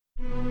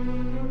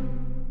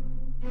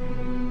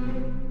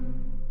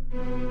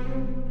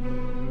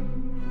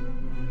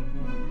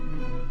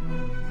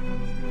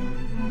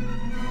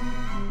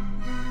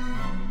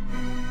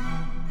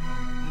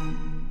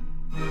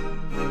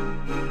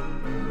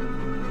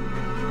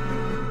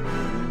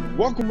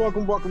Welcome,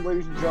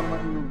 ladies and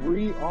gentlemen.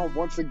 We are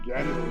once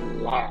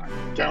again live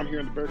down here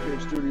in the Bear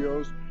Cave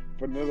Studios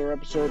for another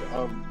episode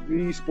of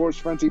the Sports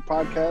Frenzy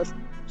podcast,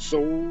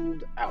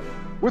 Sold Out.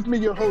 With me,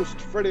 your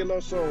host, Freddy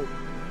Loso.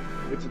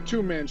 It's a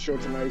two-man show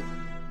tonight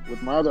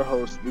with my other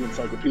host, the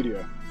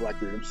Encyclopedia,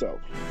 Blackbeard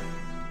himself.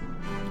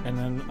 And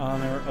in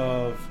honor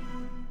of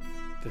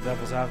the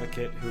Devil's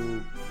Advocate, who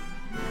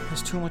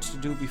has too much to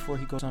do before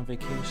he goes on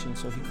vacation,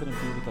 so he couldn't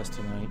be with us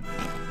tonight.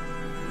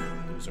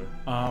 Loser.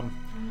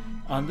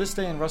 On this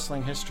day in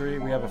wrestling history,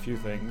 we have a few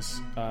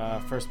things.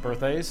 First,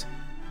 birthdays.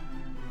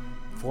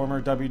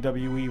 Former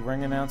WWE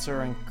ring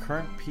announcer and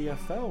current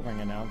PFL ring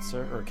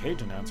announcer, or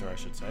cage announcer, I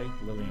should say,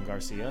 Lillian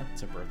Garcia.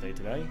 It's her birthday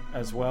today.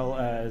 As well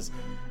as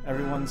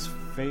everyone's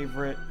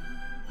favorite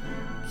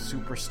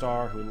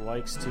superstar who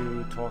likes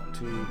to talk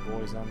to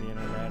boys on the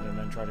internet and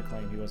then try to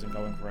claim he wasn't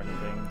going for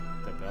anything,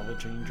 the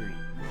Velveteen Dream.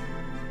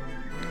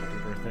 Happy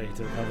birthday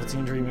to the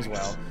Velveteen Dream as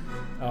well.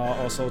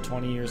 Also,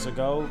 20 years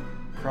ago,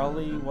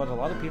 probably what a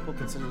lot of people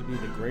consider to be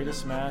the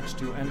greatest match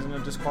to end in a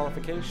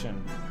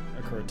disqualification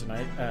occurred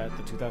tonight at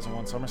the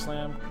 2001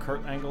 SummerSlam.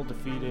 Kurt Angle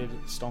defeated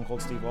Stone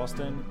Cold Steve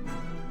Austin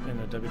in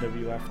a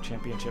WWF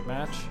Championship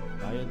match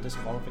via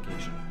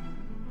disqualification.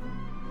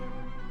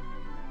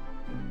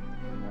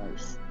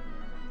 Nice.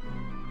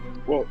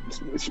 Well,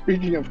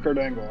 speaking of Kurt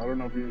Angle, I don't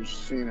know if you've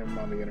seen him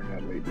on the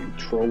internet lately,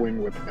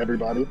 trolling with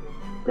everybody.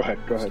 Go ahead.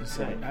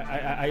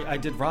 I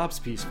did Rob's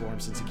piece for him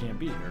since he can't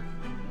be here.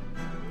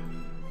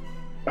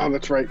 Oh,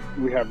 that's right.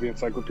 We have the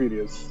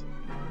Encyclopedia's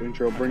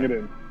intro. Bring it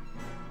in.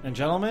 And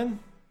gentlemen,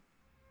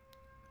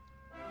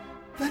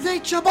 the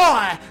Nature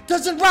Boy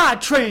doesn't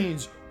ride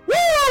trains.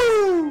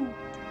 Woo!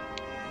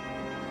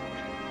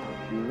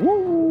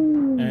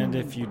 Woo! And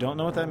if you don't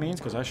know what that means,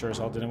 because I sure as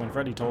hell didn't when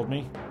Freddy told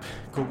me,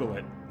 Google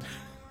it.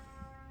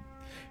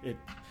 It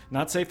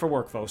not safe for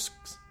work, folks.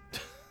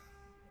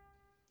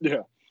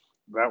 Yeah,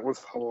 that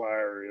was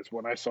hilarious.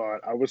 When I saw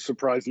it, I was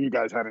surprised you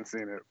guys hadn't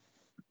seen it.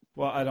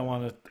 Well, I don't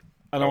want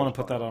to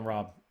put that on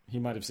Rob. He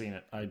might have seen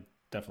it. I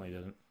definitely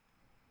didn't.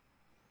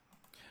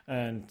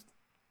 And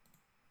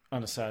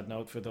on a sad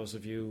note, for those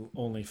of you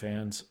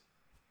OnlyFans,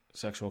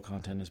 sexual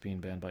content is being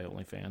banned by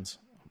OnlyFans.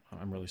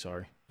 I'm really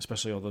sorry.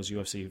 Especially all those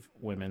UFC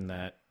women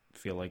that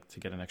feel like to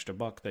get an extra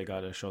buck, they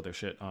got to show their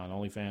shit on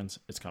OnlyFans.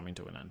 It's coming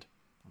to an end.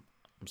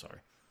 I'm sorry.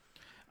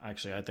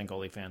 Actually, I think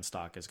OnlyFans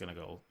stock is going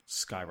to go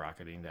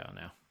skyrocketing down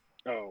now.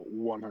 Oh,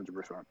 100%.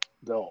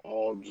 They'll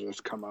all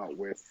just come out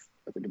with,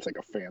 I think it's like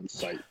a fan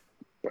site,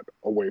 but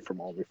away from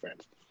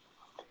OnlyFans.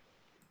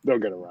 They'll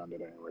get around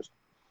it anyways.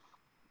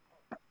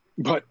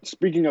 But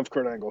speaking of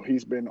Kurt Angle,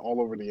 he's been all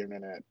over the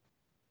internet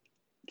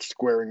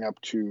squaring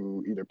up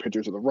to either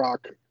pictures of The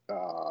Rock,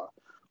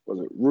 was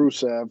it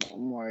Rusev?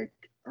 I'm like,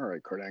 all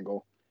right, Kurt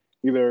Angle,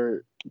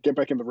 either get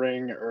back in the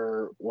ring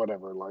or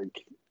whatever.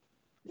 Like,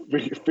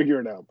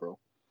 figure it out, bro.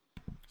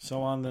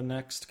 So on the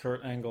next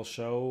Kurt Angle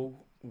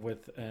show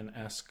with an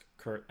Ask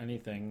Kurt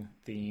Anything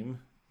theme,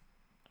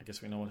 I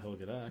guess we know what he'll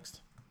get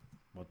asked.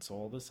 What's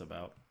all this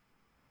about?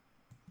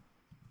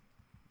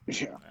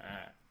 Yeah,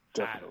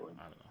 definitely.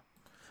 I don't know.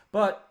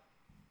 But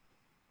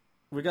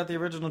we got the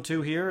original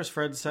two here, as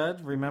Fred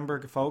said. Remember,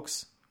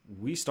 folks,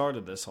 we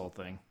started this whole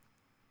thing,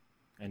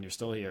 and you're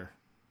still here.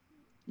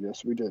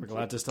 Yes, we did. We're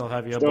glad to still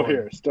have you aboard. Still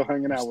here, still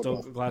hanging out with us.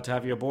 Still glad to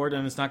have you aboard,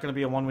 and it's not going to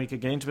be a one-week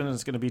engagement,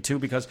 it's going to be two,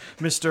 because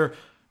Mr.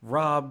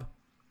 Rob,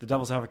 the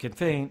Devil's Advocate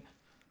Faint,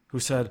 who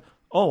said,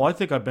 oh, I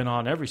think I've been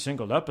on every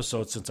single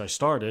episode since I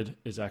started,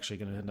 is actually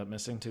going to end up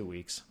missing 2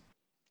 weeks.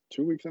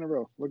 2 weeks in a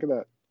row. Look at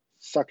that.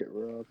 Suck it,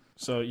 Rob.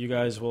 So you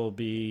guys will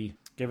be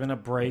given a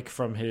break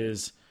from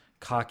his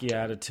cocky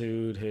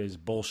attitude, his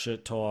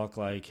bullshit talk,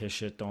 like his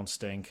shit don't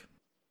stink.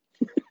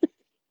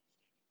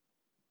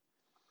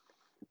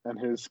 And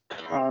his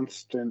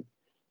constant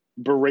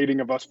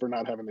berating of us for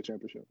not having the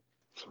championship.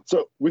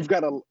 So we've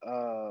got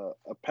a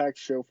packed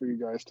show for you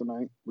guys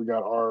tonight. We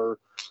got our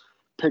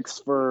picks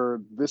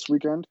for this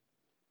weekend,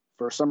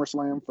 for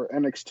SummerSlam, for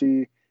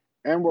NXT,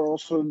 and we're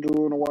also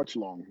doing a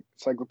watch-along.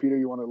 Encyclopedia,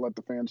 you want to let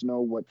the fans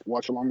know what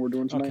watch-along we're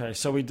doing tonight? Okay,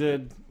 so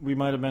we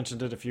might have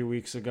mentioned it a few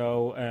weeks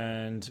ago,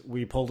 and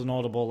we pulled an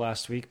audible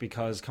last week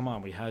because, come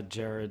on, we had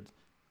Jared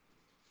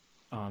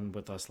on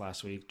with us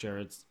last week,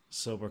 Jared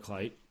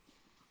Silberkleit,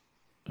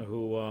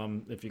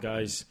 who, if you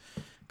guys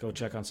go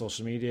check on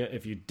social media,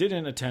 if you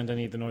didn't attend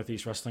any of the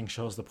Northeast Wrestling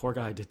shows, the poor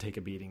guy did take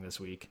a beating this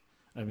week.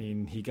 I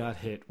mean, he got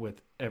hit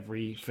with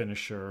every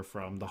finisher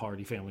from the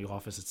Hardy family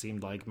office. It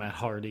seemed like Matt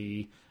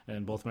Hardy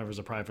and both members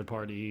of Private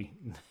Party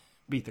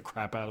beat the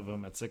crap out of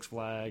him at Six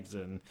Flags.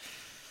 And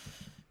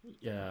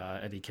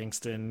yeah, Eddie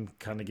Kingston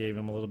kind of gave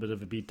him a little bit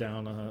of a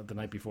beatdown the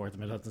night before at the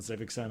Mid-Hudson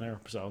Civic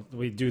Center. So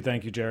we do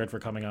thank you, Jared, for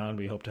coming on.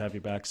 We hope to have you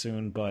back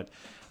soon. But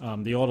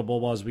the audible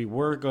was we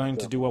were going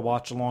to do a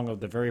watch-along of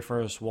the very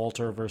first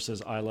Walter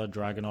versus Ilya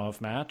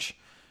Draganov match.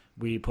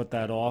 We put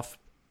that off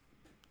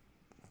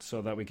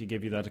so that we could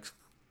give you that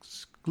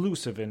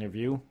exclusive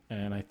interview,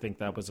 and I think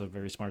that was a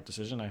very smart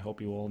decision. I hope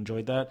you all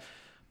enjoyed that.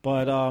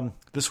 But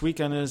this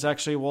weekend is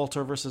actually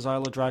Walter versus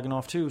Ilya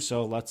Draganov too,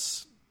 so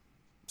let's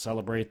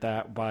celebrate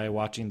that by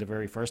watching the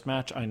very first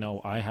match. I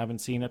know I haven't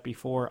seen it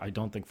before. I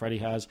don't think Freddy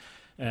has.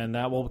 And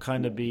that will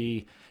kind of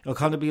be, it'll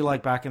kind of be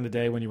like back in the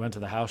day when you went to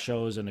the house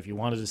shows and if you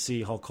wanted to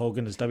see Hulk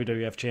Hogan as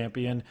WWF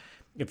champion,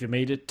 if you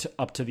made it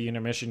up to the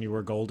intermission, you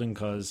were golden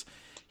because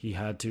he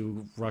had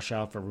to rush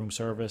out for room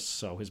service.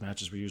 So his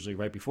matches were usually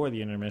right before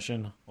the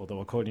intermission.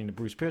 Although according to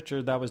Bruce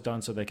Pritchard, that was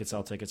done so they could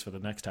sell tickets for the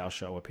next house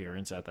show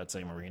appearance at that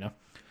same arena.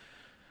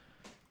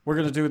 We're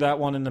going to do that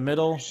one in the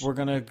middle. We're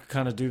going to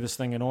kind of do this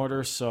thing in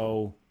order.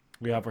 So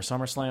we have our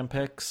SummerSlam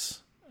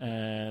picks,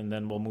 and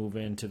then we'll move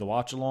into the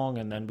watch-along,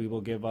 and then we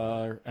will give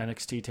our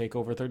NXT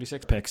TakeOver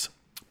 36 picks.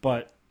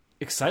 But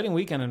exciting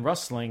weekend in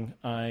wrestling.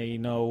 I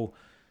know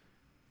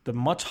the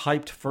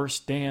much-hyped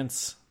First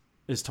Dance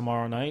is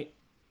tomorrow night.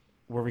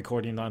 We're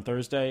recording on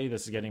Thursday.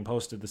 This is getting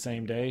posted the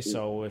same day,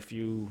 so if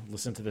you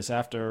listen to this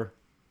after,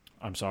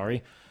 I'm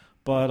sorry.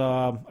 But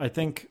I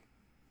think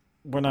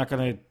we're not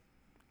going to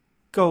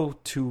go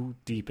too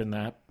deep in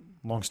that.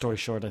 Long story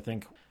short, I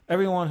think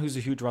everyone who's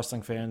a huge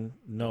wrestling fan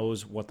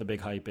knows what the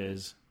big hype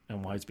is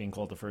and why it's being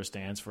called the First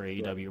Dance for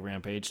AEW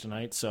Rampage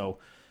tonight,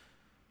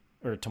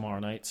 or tomorrow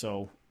night.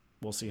 So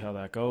we'll see how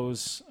that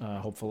goes.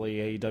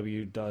 Hopefully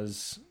AEW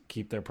does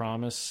keep their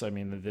promise. I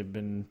mean, they've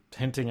been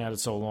hinting at it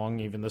so long.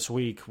 Even this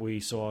week,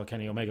 we saw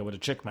Kenny Omega with a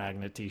Chick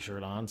Magnet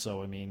t-shirt on.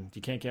 So, I mean,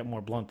 you can't get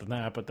more blunt than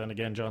that. But then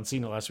again, John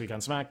Cena last week on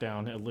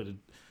SmackDown alluded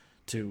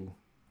to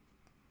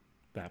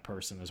that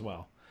person as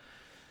well.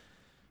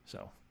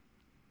 So,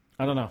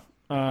 I don't know.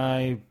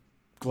 I'm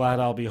glad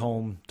I'll be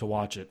home to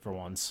watch it for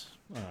once.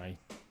 I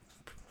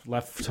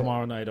left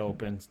tomorrow night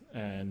open,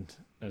 and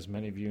as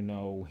many of you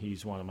know,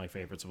 he's one of my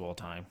favorites of all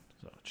time.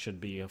 So it should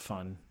be a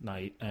fun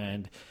night,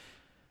 and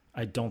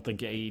I don't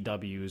think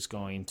AEW is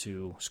going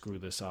to screw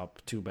this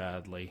up too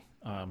badly.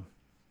 I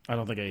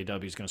don't think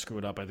AEW is going to screw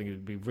it up. I think it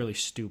would be really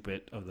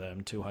stupid of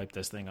them to hype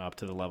this thing up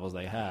to the levels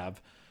they have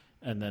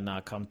and then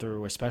not come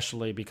through,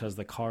 especially because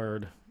the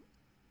card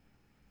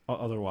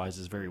otherwise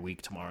is very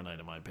weak tomorrow night,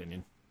 in my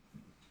opinion.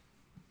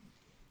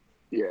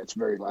 Yeah, it's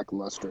very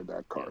lackluster,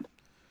 that card.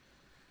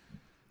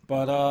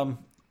 But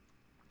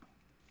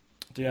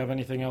do you have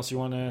anything else you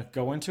want to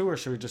go into, or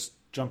should we just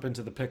jump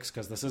into the picks?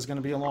 Because this is going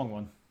to be a long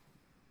one.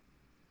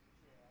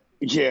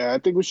 Yeah, I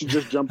think we should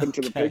just jump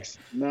into the picks.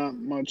 Not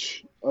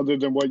much other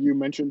than what you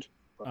mentioned.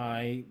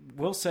 I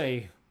will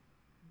say,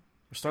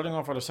 we're starting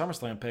off with our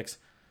SummerSlam picks.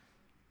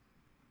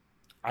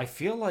 I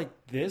feel like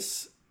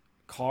this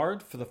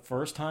card, for the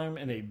first time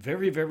in a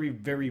very, very,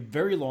 very,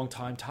 very long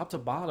time, top to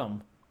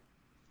bottom,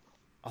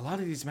 a lot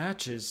of these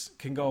matches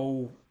can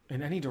go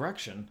in any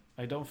direction.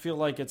 I don't feel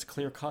like it's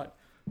clear-cut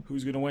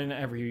who's going to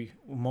win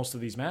most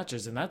of these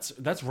matches, and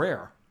that's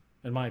rare,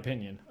 in my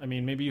opinion. I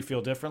mean, maybe you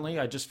feel differently.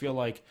 I just feel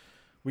like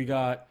we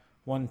got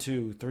 1,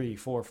 2, 3,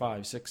 4,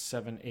 5, 6,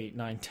 7, 8,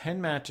 9,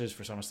 10 matches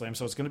for SummerSlam,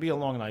 so it's going to be a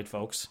long night,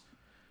 folks.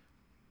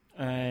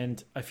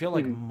 And I feel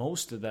like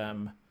most of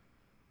them,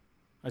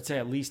 I'd say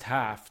at least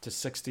half to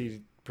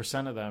 60%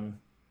 of them,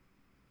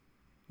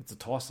 it's a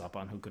toss-up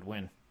on who could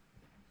win.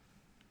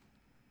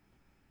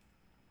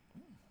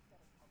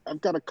 I've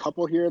got a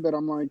couple here that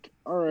I'm like,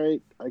 all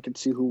right, I can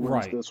see who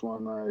wins this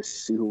one. I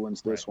see who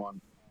wins this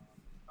one.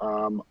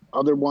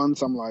 Other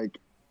ones, I'm like,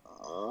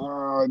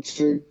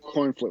 it's a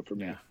coin flip for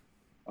me. Yeah.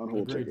 On who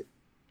will take it.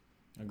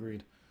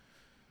 Agreed.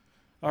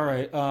 All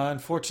right.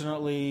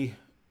 Unfortunately,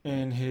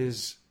 in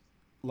his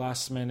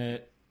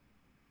last-minute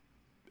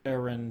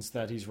errands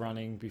that he's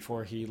running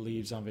before he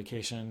leaves on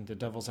vacation, the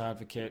Devil's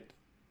Advocate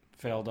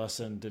failed us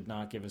and did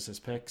not give us his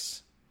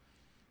picks.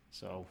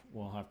 So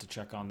we'll have to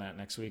check on that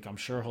next week. I'm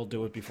sure he'll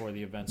do it before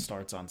the event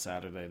starts on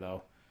Saturday,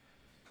 though.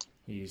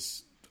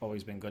 He's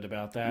always been good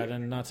about that. Yeah.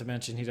 And not to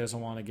mention, he doesn't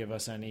want to give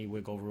us any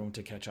wiggle room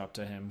to catch up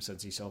to him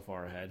since he's so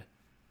far ahead.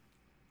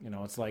 You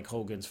know, it's like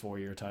Hogan's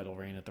 4-year title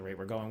reign at the rate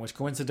we're going, which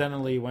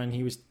coincidentally, when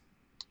he was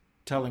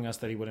telling us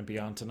that he wouldn't be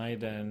on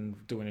tonight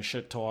and doing a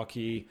shit talk,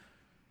 he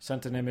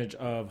sent an image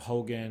of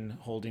Hogan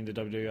holding the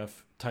WWF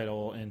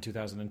title in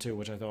 2002,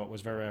 which I thought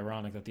was very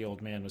ironic that the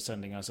old man was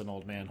sending us an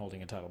old man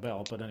holding a title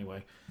belt. But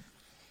anyway.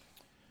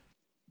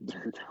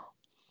 There you go.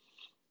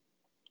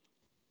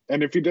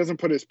 And if he doesn't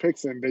put his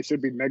picks in, they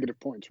should be negative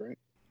points, right?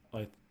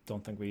 I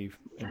don't think we've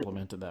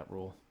implemented that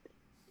rule.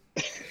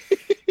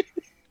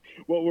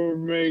 Well, we're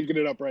making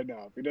it up right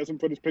now. If he doesn't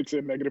put his picks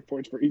in, negative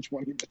points for each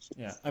one he misses.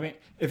 Yeah, I mean,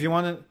 if you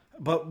want to,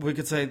 but we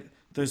could say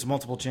there's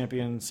multiple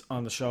champions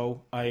on the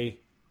show.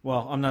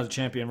 Well, I'm not a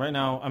champion. Right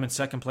now, I'm in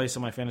second place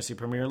in my Fantasy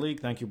Premier League.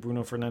 Thank you,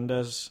 Bruno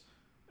Fernandes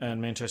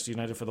and Manchester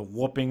United, for the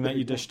whooping that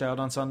you dished out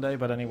on Sunday.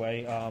 But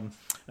anyway,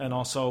 and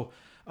also,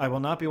 I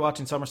will not be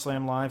watching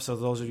SummerSlam live, so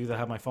those of you that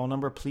have my phone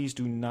number, please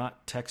do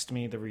not text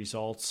me the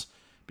results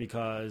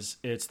because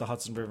it's the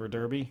Hudson River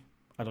Derby.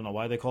 I don't know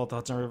why they call it the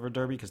Hudson River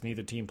Derby because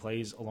neither team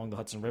plays along the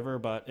Hudson River,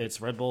 but it's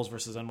Red Bulls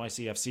versus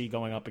NYCFC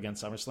going up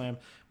against SummerSlam.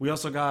 We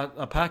also got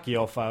a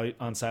Pacquiao fight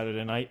on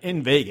Saturday night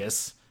in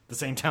Vegas, the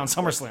same town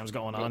SummerSlam's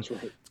going on. That's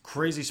right. It's a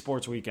crazy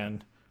sports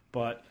weekend,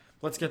 but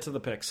let's get to the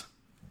picks.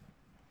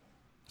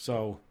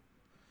 So,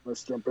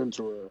 let's jump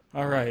into it.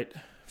 All right.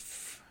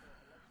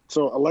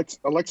 So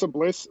Alexa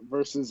Bliss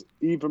versus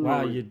Eva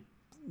Wow, Marie.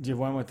 you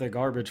went with the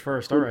garbage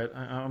first. All right,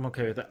 I'm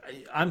okay with that.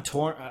 I'm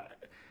torn.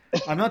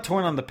 I'm not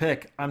torn on the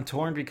pick. I'm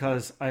torn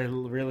because I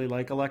really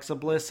like Alexa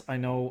Bliss. I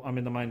know I'm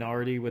in the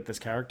minority with this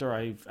character.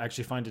 I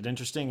actually find it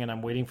interesting, and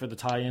I'm waiting for the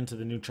tie-in to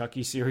the new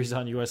Chucky series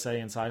on USA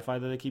and Sci-Fi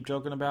that they keep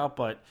joking about.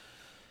 But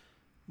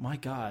my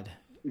God,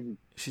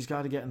 she's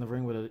got to get in the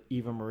ring with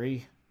Eva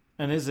Marie.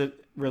 And is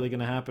it really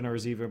going to happen, or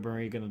is Eva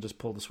Marie going to just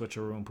pull the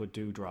switcheroo and put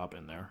Dewdrop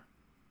in there?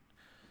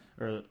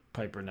 Or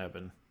Piper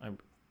Niven?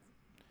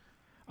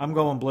 I'm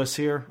going Bliss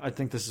here. I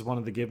think this is one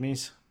of the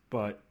give-me's,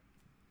 but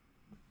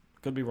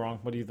could be wrong.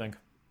 What do you think?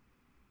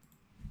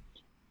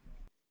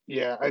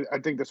 Yeah, I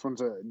think this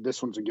one's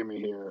a gimme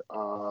here.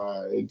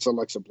 It's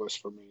Alexa Bliss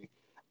for me.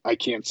 I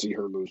can't see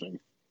her losing.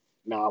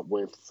 Not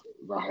with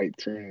the hype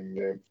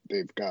train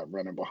they've got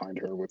running behind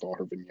her with all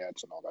her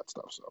vignettes and all that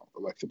stuff. So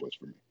Alexa Bliss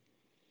for me.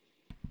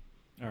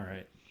 All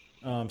right.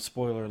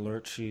 Spoiler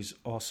alert, she's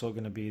also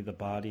going to be the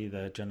body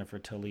that Jennifer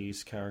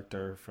Tilly's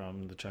character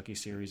from the Chucky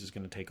series is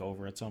going to take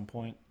over at some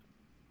point.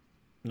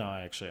 No,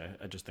 actually,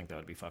 I just think that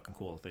would be fucking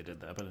cool if they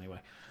did that. But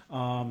anyway.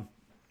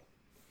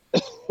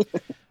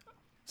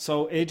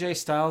 So AJ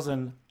Styles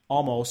and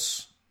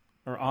Amos,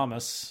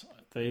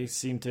 they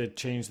seem to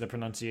change the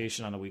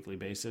pronunciation on a weekly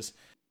basis.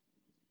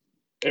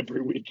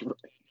 Every week.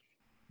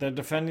 They're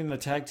defending the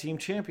tag team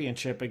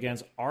championship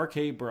against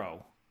RK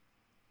Bro.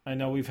 I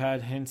know we've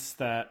had hints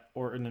that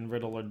Orton and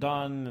Riddle are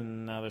done,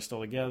 and now they're still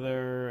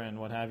together, and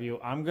what have you.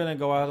 I'm going to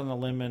go out on a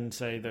limb and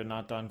say they're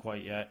not done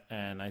quite yet,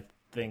 and I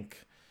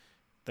think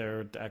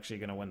they're actually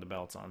going to win the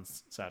belts on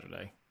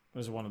Saturday.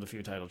 This is one of the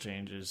few title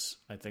changes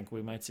I think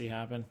we might see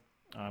happen.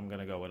 I'm going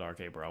to go with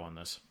RK Bro on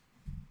this.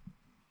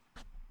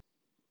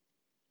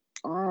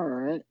 All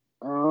right.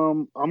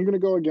 I'm going to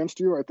go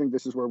against you. I think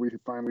this is where we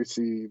finally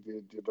see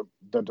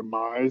the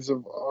demise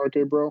of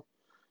RK Bro.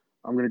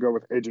 I'm going to go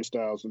with AJ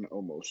Styles and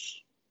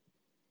Almost.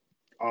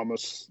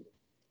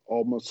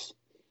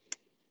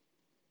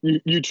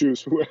 You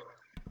choose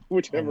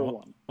whichever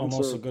one.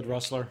 Almost a good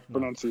wrestler.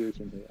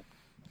 Pronunciation here.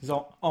 He's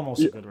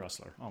almost a good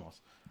wrestler. Almost.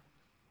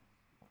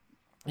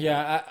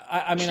 Yeah,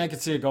 I mean, I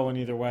could see it going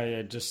either way.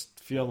 I just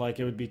feel like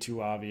it would be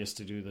too obvious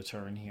to do the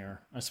turn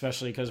here,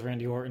 especially because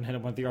Randy Orton hit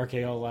him with the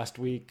RKO last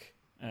week,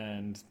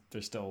 and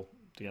they're still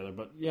together.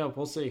 But yeah,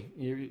 we'll see.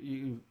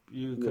 You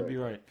could be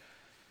right.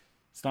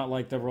 It's not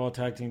like the Raw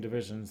tag team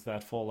divisions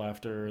that fall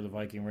after the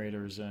Viking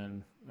Raiders,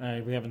 and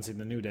we haven't seen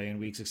the New Day in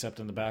weeks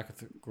except in the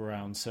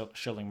background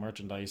shilling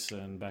merchandise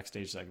and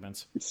backstage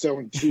segments.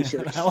 Selling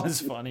t-shirts. That was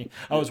funny.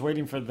 I was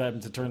waiting for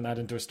them to turn that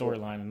into a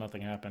storyline, and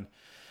nothing happened.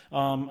 A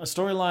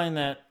storyline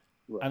that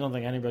I don't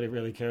think anybody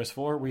really cares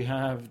for. We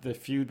have the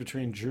feud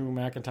between Drew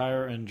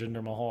McIntyre and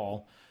Jinder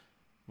Mahal,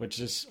 which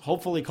is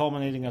hopefully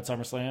culminating at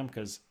SummerSlam,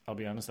 because I'll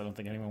be honest, I don't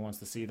think anyone wants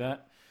to see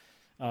that.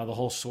 The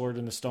whole sword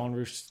and the stone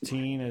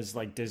routine is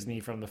like Disney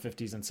from the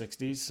 50s and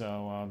 60s.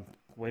 So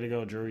way to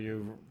go,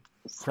 Drew.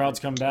 Crowds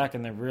come back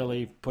and they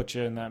really put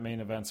you in that main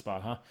event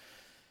spot, huh?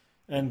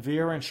 And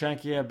Veer and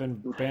Shanky have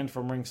been banned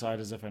from ringside,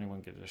 as if anyone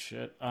gives a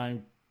shit.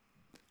 I'm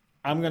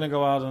going to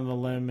go out on the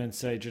limb and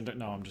say Jinder.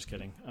 No, I'm just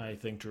kidding. I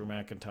think Drew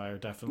McIntyre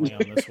definitely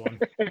on this one.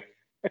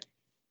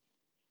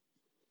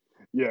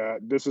 Yeah,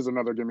 this is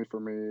another gimme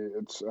for me.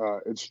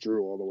 It's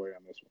Drew all the way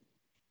on this one.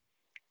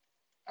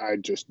 I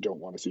just don't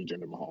want to see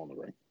Jinder Mahal in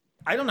the ring.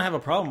 I don't have a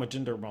problem with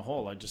Jinder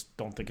Mahal. I just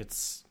don't think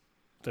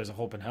there's a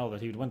hope in hell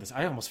that he would win this.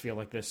 I almost feel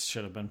like this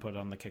should have been put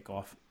on the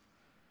kickoff.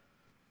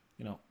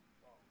 You know.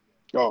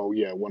 Oh,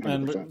 yeah,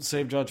 100%. And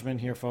save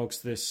judgment here, folks.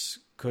 This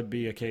could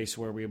be a case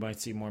where we might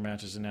see more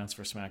matches announced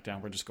for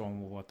SmackDown. We're just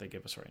going with what they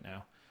give us right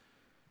now.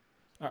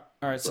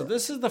 All right, so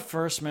this is the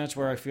first match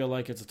where I feel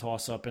like it's a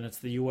toss-up, and it's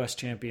the U.S.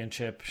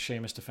 Championship,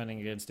 Sheamus defending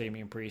against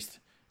Damian Priest.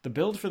 The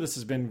build for this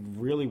has been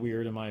really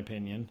weird, in my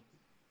opinion.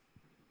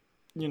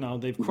 You know,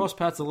 they've crossed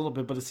paths a little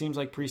bit, but it seems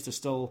like Priest is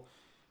still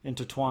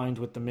intertwined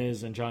with The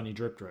Miz and Johnny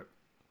Drip Drip,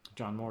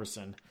 John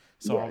Morrison.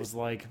 So I was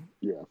like,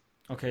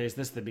 okay, is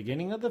this the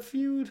beginning of the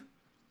feud?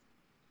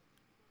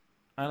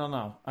 I don't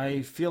know.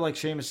 I feel like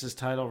Sheamus'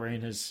 title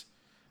reign is,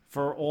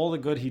 for all the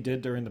good he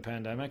did during the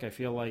pandemic, I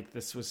feel like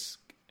this was,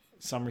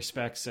 in some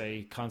respects,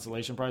 a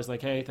consolation prize.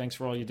 Like, hey, thanks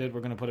for all you did.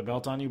 We're going to put a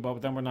belt on you,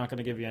 but then we're not going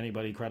to give you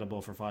anybody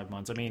credible for 5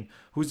 months. I mean,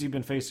 who's he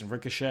been facing?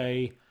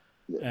 Ricochet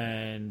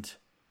and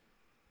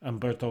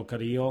Humberto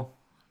Carrillo.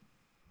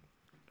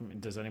 I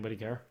mean, does anybody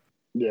care?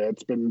 Yeah,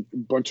 it's been a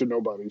bunch of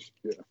nobodies.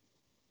 Yeah.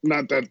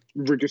 Not that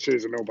Ricochet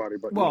is a nobody,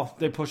 but... Well,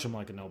 they push him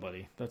like a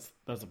nobody. That's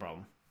the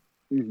problem.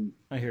 Mm-hmm.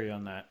 I hear you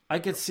on that. I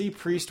could see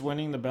Priest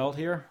winning the belt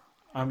here.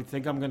 I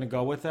think I'm going to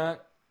go with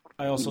that.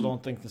 I also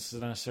don't think this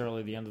is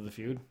necessarily the end of the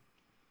feud.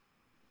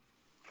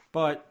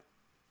 But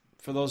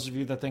for those of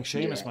you that think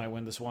Sheamus might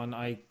win this one,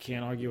 I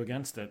can't argue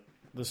against it.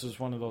 This is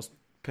one of those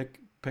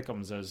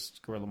pick'ems, as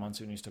Gorilla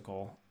Monsoon used to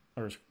call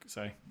or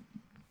say.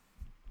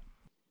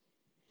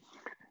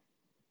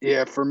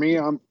 Yeah, for me,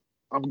 I'm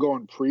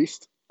going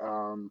Priest.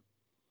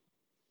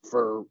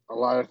 For a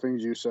lot of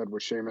things you said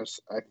with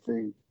Sheamus, I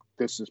think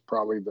this is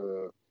probably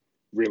the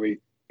really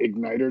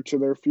igniter to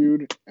their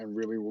feud and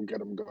really will get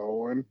them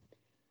going.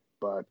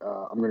 but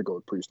I'm going to go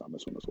with Priest on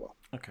this one as well.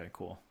 Okay,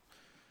 cool.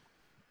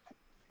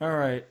 All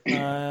right,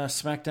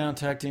 SmackDown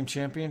Tag Team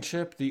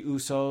Championship. The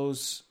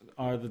Usos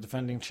are the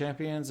defending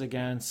champions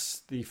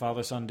against the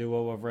father-son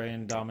duo of Rey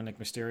and Dominic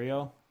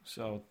Mysterio.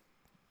 So,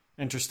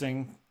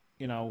 interesting,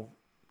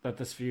 that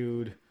this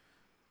feud,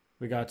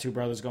 we got two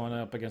brothers going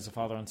up against a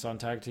father and son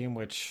tag team,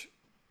 which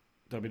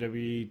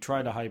WWE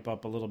tried to hype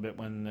up a little bit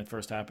when it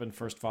first happened.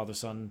 First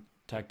father-son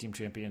tag team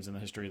champions in the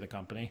history of the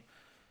company.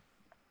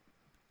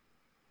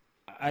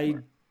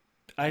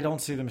 I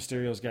don't see the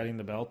Mysterios getting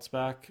the belts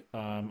back.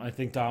 I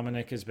think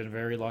Dominic has been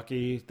very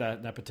lucky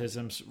that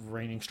nepotism's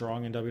reigning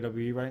strong in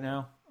WWE right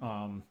now.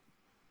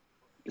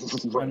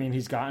 I mean,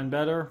 he's gotten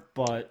better,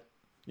 but,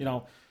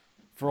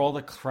 for all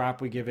the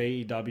crap we give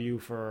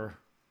AEW for,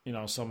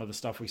 some of the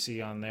stuff we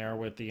see on there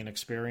with the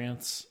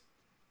inexperience,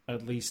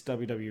 at least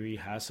WWE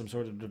has some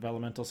sort of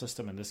developmental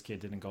system, and this kid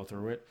didn't go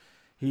through it.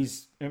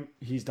 He's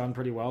done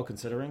pretty well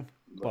considering,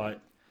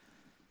 but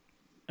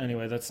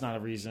anyway, that's not a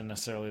reason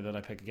necessarily that I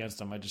pick against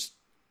him. I just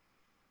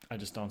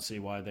don't see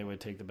why they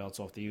would take the belts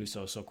off the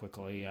Usos so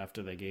quickly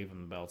after they gave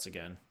them the belts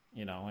again.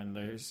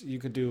 And you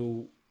could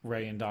do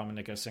Rey and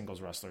Dominic as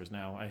singles wrestlers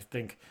now. I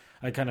think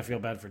I kind of feel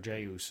bad for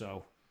Jey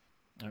Uso,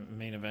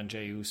 main event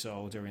Jey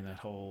Uso during that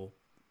whole,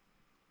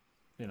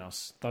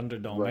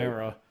 Thunderdome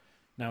era.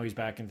 Now he's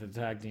back into the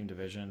tag team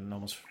division and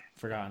almost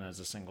forgotten as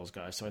a singles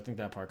guy. So I think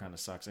that part kind of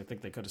sucks. I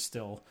think they could have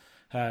still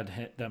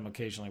had them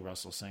occasionally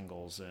wrestle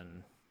singles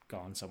and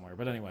gone somewhere.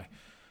 But anyway,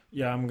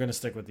 yeah, I'm going to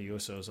stick with the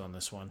Usos on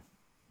this one.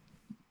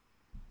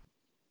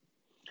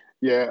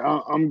 Yeah,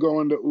 I'm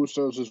going to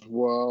Usos as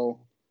well.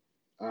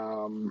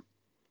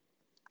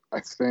 I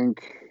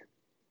think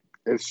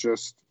it's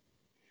just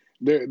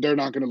they're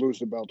not going to lose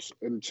the belts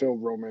until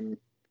Roman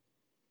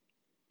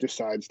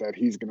decides that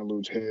he's going to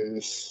lose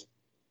his.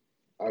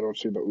 I don't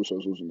see the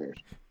Usos losing theirs.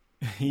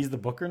 He's the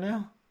booker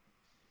now?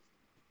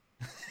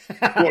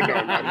 Well,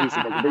 no, not he's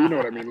the booker, but you know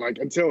what I mean. Like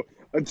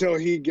until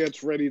he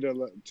gets ready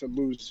to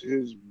lose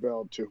his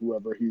belt to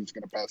whoever he's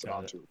going to pass it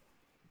on to.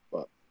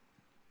 But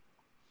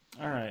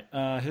all right,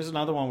 here's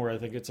another one where I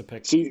think it's a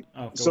pick. See,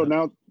 so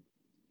now,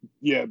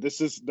 yeah,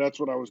 that's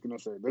what I was going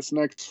to say. This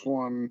next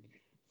one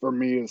for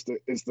me is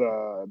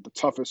the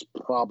toughest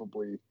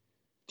probably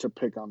to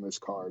pick on this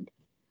card.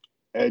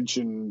 Edge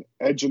and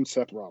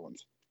Seth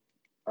Rollins.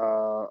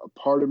 A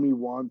part of me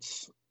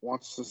wants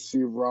to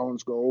see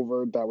Rollins go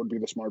over. That would be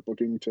the smart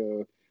booking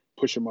to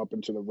push him up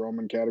into the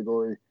Roman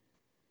category.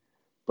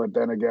 But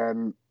then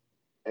again,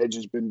 Edge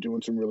has been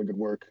doing some really good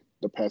work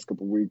the past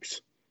couple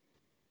weeks.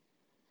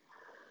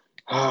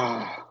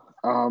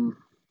 I'm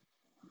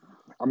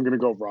going to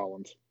go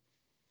Rollins.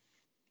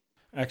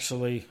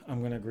 Actually, I'm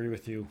going to agree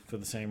with you for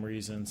the same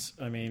reasons.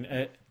 I mean,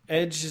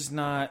 Edge is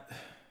not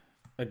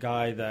a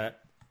guy that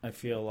I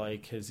feel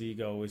like his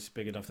ego is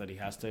big enough that he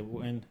has to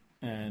win.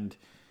 And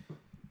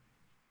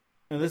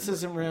this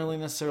isn't really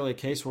necessarily a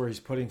case where he's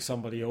putting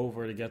somebody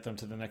over to get them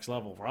to the next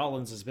level.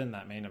 Rollins has been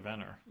that main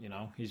eventer,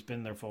 He's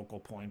been their focal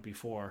point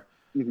before.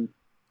 Mm-hmm.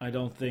 I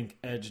don't think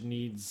Edge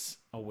needs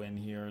a win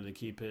here to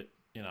keep it,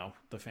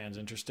 the fans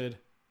interested.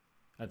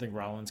 I think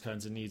Rollins kind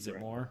of needs it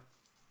more.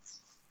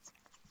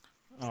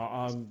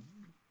 I'm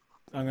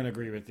going to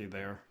agree with you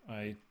there.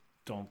 I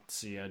don't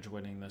see Edge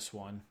winning this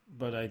one,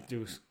 but I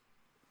do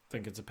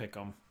think it's a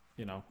pick-em.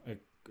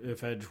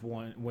 If Edge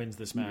wins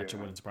this match, it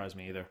wouldn't surprise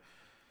me either.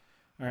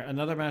 All right,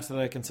 another match that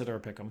I consider a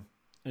pick-em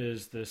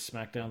is this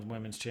SmackDown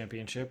Women's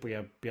Championship. We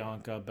have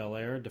Bianca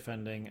Belair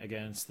defending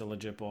against the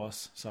legit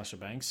boss, Sasha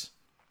Banks.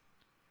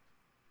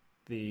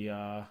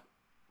 The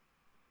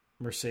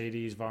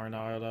Mercedes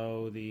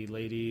Varnado, the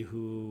lady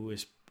who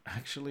is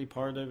actually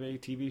part of a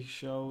TV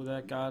show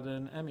that got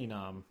an Emmy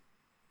nom.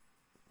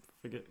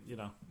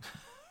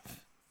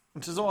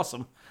 Which is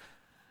awesome.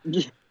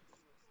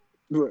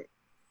 Right.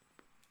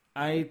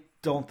 I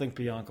don't think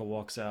Bianca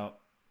walks out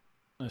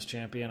as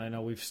champion. I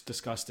know we've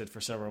discussed it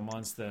for several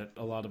months that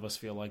a lot of us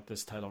feel like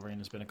this title reign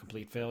has been a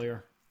complete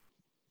failure.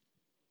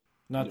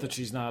 Not that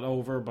she's not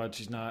over, but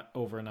she's not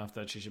over enough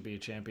that she should be a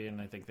champion.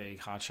 I think they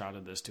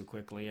hot-shotted this too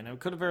quickly. And it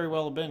could have very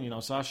well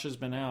been, Sasha's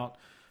been out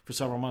for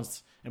several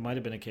months. It might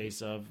have been a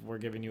case of, we're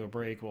giving you a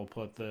break, we'll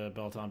put the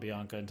belt on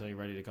Bianca until you're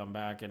ready to come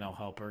back, and I'll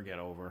help her get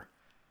over.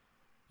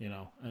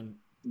 And,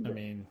 I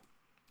mean,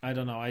 I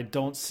don't know. I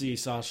don't see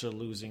Sasha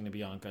losing to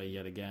Bianca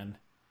yet again.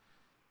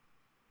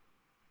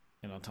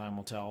 Time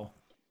will tell.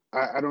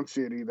 I don't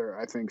see it either.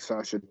 I think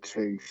Sasha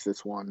takes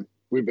this one.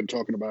 We've been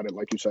talking about it,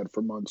 like you said,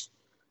 for months.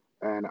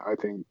 And I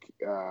think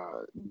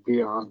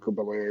Bianca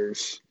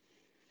Belair's,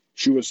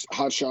 she was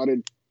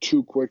hot-shotted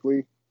too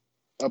quickly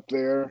up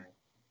there.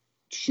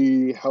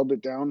 She held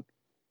it down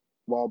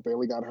while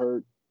Bayley got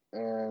hurt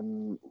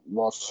and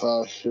while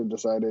Sasha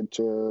decided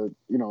to,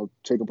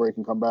 take a break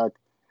and come back.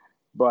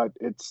 But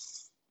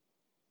it's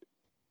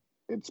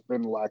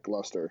been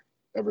lackluster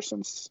ever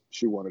since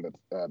she won it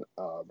at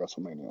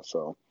WrestleMania.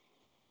 So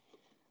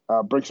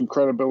bring some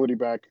credibility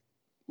back.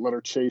 Let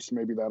her chase.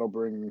 Maybe that'll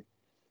bring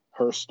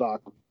her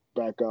stock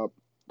back up.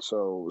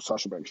 So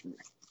Sasha Banks for me.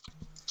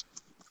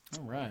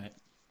 All right.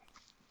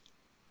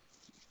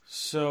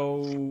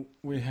 So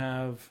we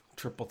have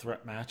triple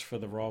threat match for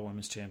the Raw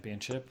Women's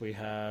Championship. We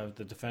have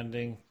the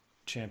defending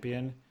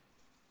champion,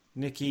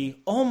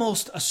 Nikki,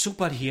 almost a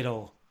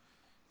superhero,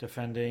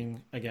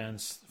 defending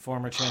against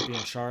former champion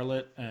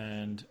Charlotte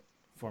and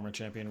former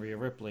champion Rhea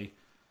Ripley.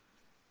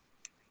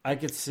 I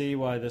could see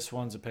why this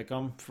one's a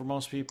pick-em for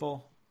most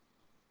people.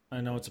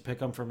 I know it's a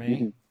pick-em for me.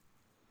 Mm-hmm.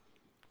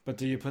 But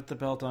do you put the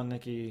belt on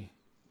Nikki,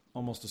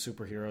 almost a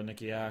superhero,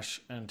 Nikki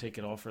Ash, and take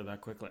it off her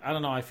that quickly? I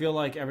don't know. I feel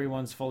like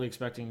everyone's fully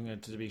expecting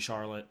it to be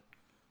Charlotte.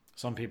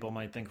 Some people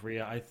might think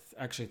Rhea. I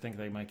actually think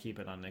they might keep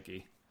it on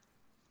Nikki.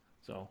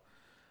 So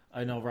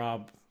I know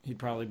Rob, he'd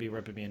probably be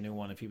ripping me a new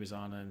one if he was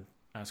on and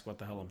ask what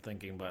the hell I'm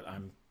thinking, but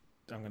I'm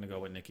going to go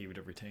with Nikki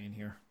to retain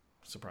here,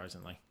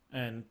 surprisingly.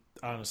 And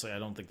honestly, I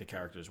don't think the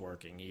character's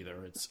working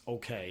either. It's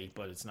okay,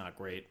 but it's not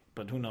great.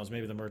 But who knows?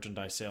 Maybe the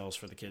merchandise sales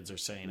for the kids are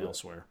saying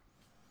elsewhere.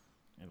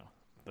 You know,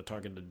 the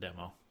targeted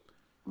demo.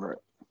 Right.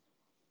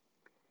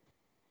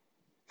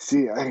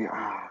 See,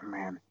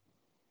 man,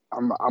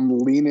 I'm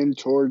leaning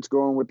towards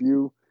going with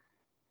you,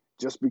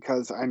 just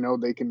because I know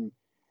they can.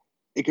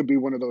 It could be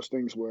one of those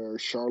things where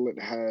Charlotte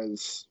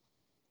has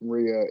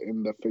Rhea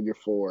in the figure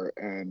four,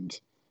 and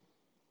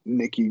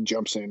Nikki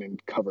jumps in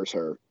and covers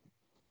her,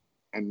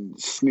 and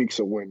sneaks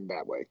a win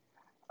that way.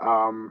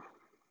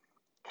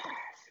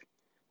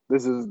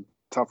 This is a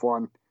tough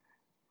one.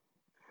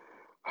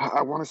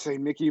 I want to say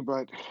Nikki,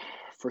 but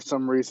for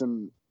some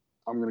reason,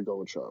 I'm going to go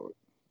with Charlotte.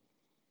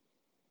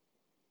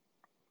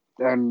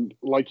 And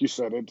like you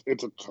said,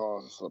 it's a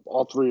toss-up.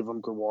 All three of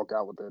them could walk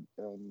out with it,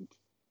 and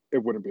it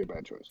wouldn't be a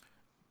bad choice.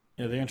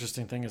 Yeah, the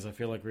interesting thing is I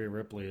feel like Rhea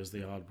Ripley is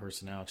the odd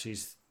person out.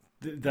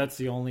 That's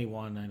the only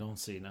one I don't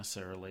see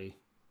necessarily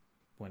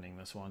winning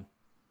this one.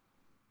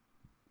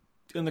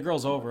 And the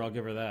girl's over, I'll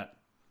give her that.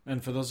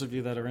 And for those of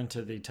you that are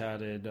into the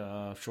tatted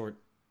short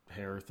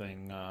hair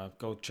thing,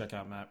 go check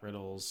out Matt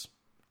Riddle's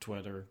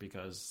Twitter,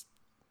 because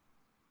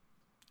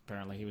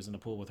apparently he was in the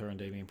pool with her and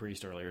Damian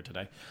Priest earlier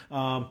today.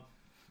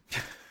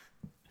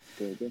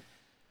 Very good.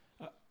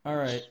 All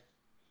right.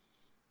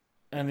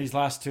 And these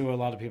last two, a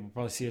lot of people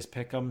probably see as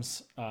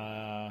pick'ems.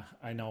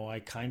 I know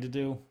I kind of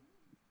do.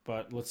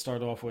 But let's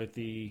start off with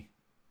the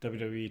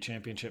WWE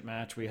Championship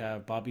match. We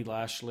have Bobby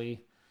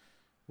Lashley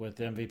with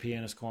the MVP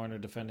in his corner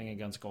defending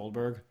against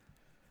Goldberg.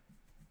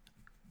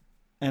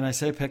 And I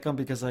say pick them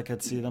because I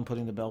could see them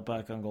putting the belt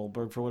back on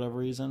Goldberg for whatever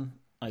reason.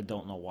 I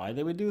don't know why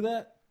they would do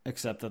that,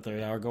 except that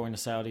they are going to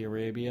Saudi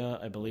Arabia,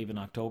 I believe, in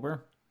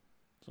October.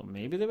 So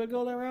maybe they would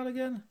go that route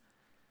again.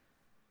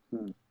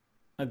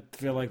 I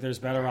feel like there's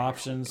better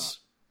options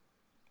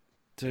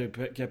to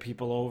get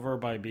people over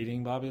by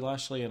beating Bobby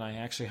Lashley, and I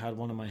actually had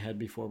one in my head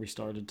before we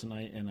started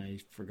tonight, and I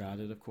forgot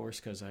it, of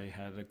course, because I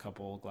had a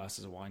couple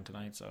glasses of wine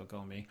tonight, so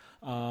go me.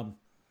 I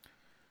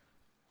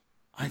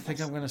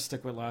think I'm going to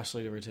stick with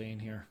Lashley to retain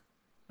here.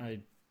 I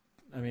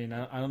mean,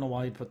 I don't know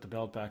why he put the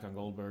belt back on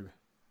Goldberg.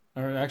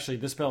 Or actually,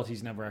 this belt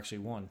he's never actually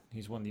won.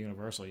 He's won the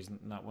Universal. He's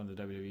not won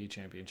the WWE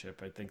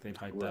Championship. I think they've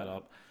hyped that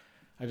up.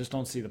 I just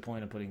don't see the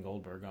point of putting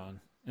Goldberg on.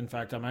 In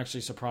fact, I'm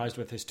actually surprised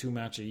with his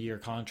 2-match-a-year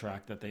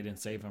contract that they didn't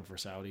save him for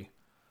Saudi.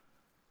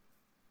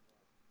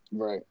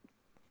 Right.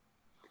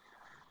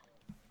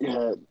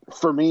 Yeah,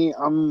 for me,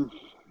 I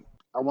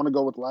want to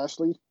go with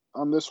Lashley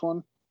on this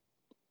one.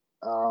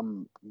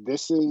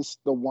 This is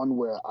the one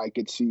where I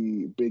could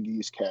see Big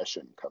E's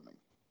cash-in coming.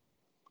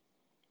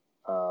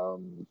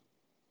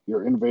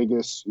 You're in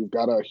Vegas. You've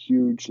got a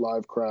huge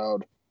live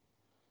crowd.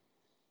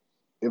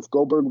 If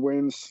Goldberg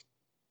wins,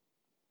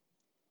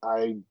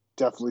 I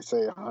definitely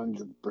say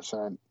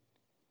 100%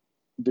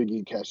 Big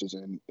E cashes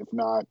in. If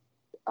not,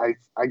 I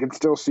can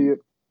still see it.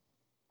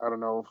 I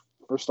don't know.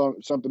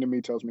 Something in me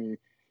tells me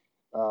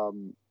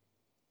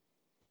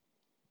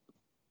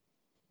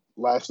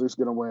Lashley's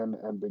going to win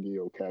and Big E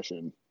will cash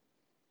in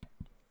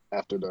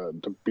after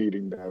the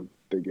beating that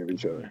they give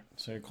each other.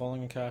 So you're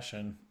calling a cash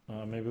in.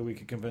 Maybe we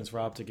could convince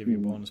Rob to give you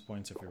bonus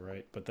points if you're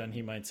right, but then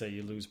he might say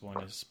you lose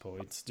bonus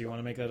points. Do you want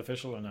to make that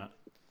official or not?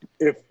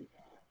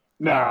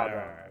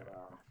 No.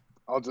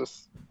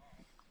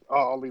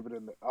 I'll leave it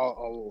in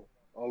I'll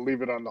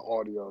leave it on the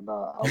audio.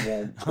 No, I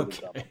won't put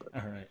it down.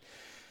 All right.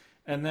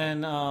 And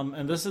then,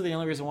 and this is the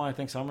only reason why I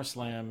think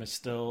SummerSlam is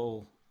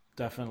still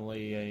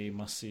definitely a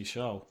must-see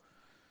show,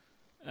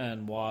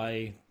 and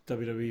why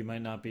WWE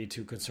might not be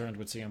too concerned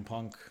with CM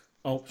Punk.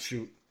 Oh,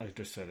 shoot. I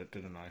just said it,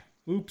 didn't I?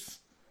 Oops.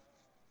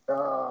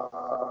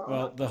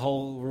 Well, the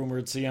whole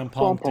rumored CM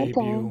Punk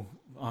debut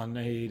on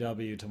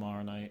AEW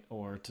tomorrow night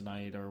or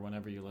tonight or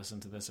whenever you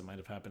listen to this. It might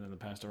have happened in the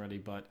past already,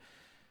 but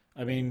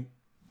I mean,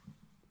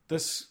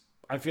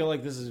 I feel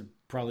like this is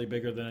probably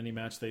bigger than any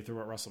match they threw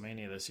at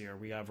WrestleMania this year.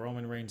 We have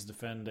Roman Reigns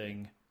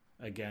defending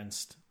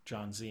against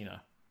John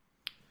Cena.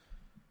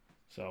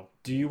 So,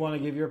 do you want to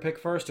give your pick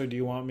first, or do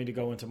you want me to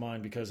go into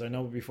mine? Because I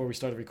know before we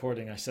started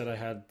recording, I said I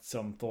had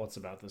some thoughts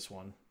about this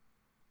one.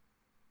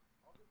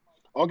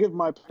 I'll give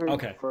my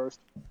pick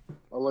first.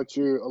 I'll let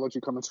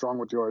you come in strong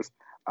with yours.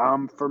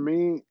 For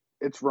me,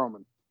 it's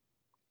Roman.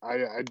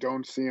 I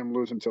don't see him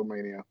losing till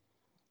Mania.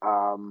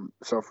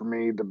 So for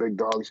me, the big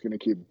dog's going to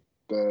keep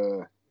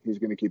the He's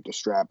going to keep the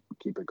strap,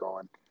 keep it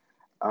going.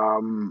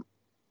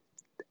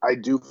 I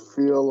do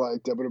feel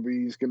like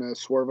WWE is going to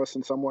swerve us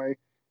in some way.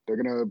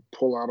 They're going to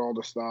pull out all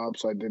the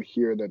stops. I did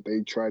hear that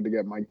they tried to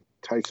get Mike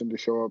Tyson to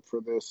show up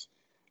for this.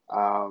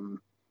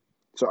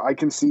 So I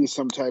can see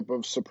some type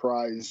of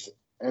surprise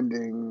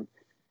ending.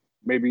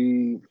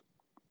 Maybe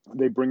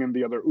they bring in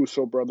the other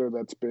Uso brother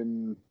that's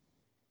been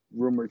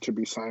rumored to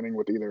be signing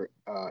with either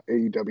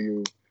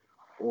AEW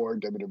or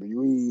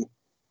WWE.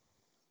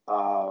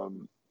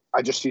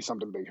 I just see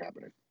something big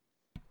happening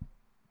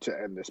to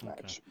end this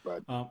match,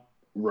 but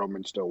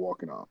Roman's still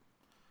walking off.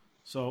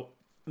 So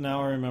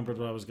now I remembered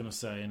what I was going to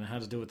say, and it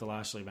had to do with the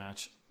Lashley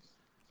match.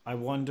 I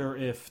wonder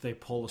if they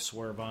pull a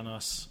swerve on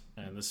us,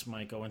 and this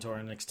might go into our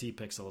NXT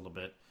picks a little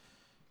bit.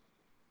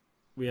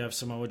 We have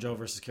Samoa Joe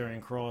versus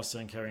Karrion Kross,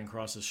 and Karrion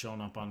Kross has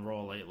shown up on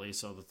Raw lately,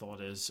 so the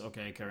thought is,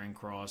 okay, Karrion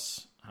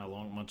Kross,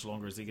 much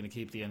longer is he going to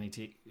keep the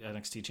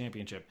NXT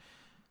Championship?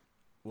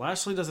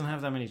 Lashley doesn't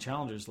have that many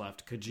challengers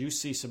left. Could you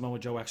see Samoa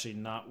Joe actually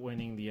not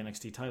winning the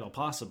NXT title?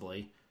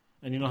 Possibly.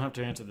 And you don't have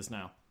to answer this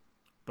now.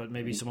 But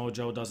maybe Samoa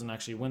Joe doesn't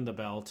actually win the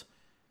belt.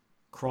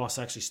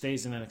 Kross actually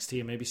stays in NXT,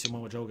 and maybe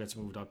Samoa Joe gets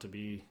moved up to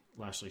be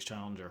Lashley's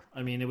challenger.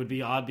 I mean, it would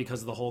be odd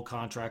because of the whole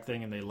contract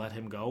thing and they let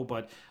him go,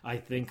 but I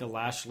think a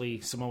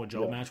Lashley-Samoa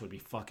Joe match would be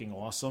fucking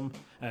awesome.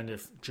 And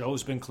if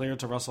Joe's been cleared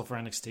to wrestle for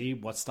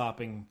NXT, what's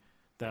stopping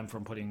them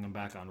from putting him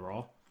back on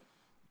Raw?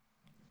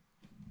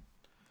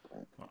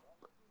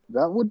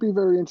 That would be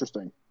very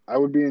interesting. I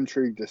would be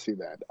intrigued to see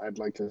that. I'd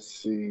like to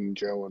see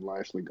Joe and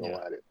Lashley go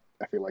at it.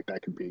 I feel like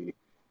that could be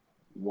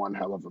one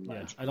hell of a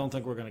match. Yeah, I don't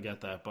think we're going to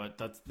get that, but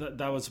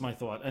that was my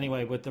thought.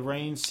 Anyway, with the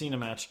Reigns-Cena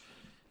match,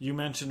 you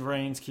mentioned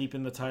Reigns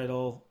keeping the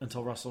title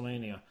until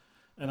WrestleMania,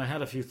 and I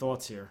had a few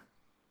thoughts here.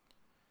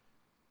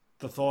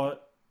 The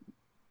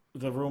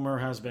rumor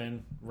has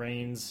been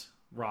Reigns,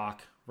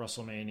 Rock,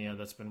 WrestleMania.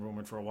 That's been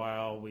rumored for a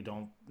while. We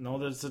don't know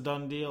that it's a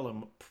done deal. It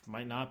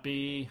might not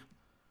be.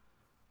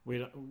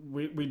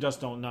 We just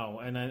don't know.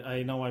 And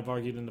I know I've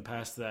argued in the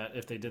past that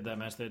if they did that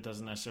match, that it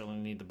doesn't necessarily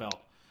need the belt.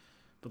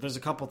 But there's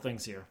a couple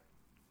things here.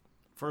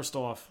 First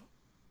off,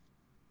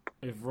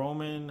 if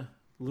Roman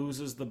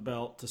loses the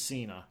belt to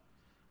Cena,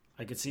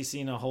 I could see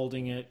Cena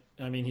holding it.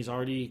 I mean, he's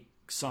already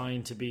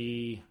signed to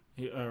be,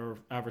 or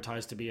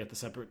advertised to be at the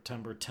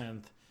September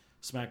 10th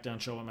SmackDown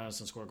show at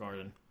Madison Square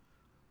Garden.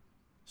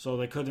 So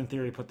they could, in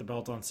theory, put the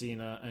belt on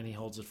Cena, and he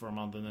holds it for a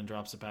month and then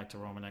drops it back to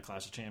Roman at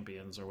Clash of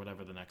Champions or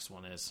whatever the next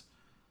one is.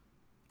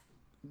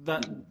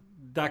 That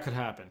could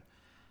happen.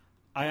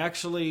 I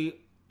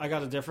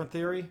got a different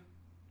theory.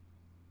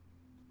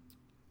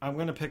 I'm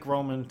going to pick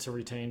Roman to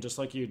retain, just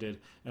like you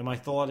did. And my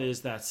thought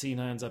is that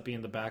Cena ends up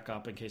being the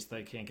backup in case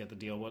they can't get the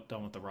deal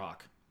done with The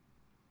Rock.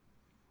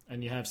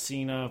 And you have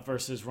Cena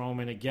versus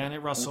Roman again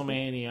at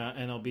WrestleMania,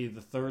 and it'll be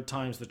the third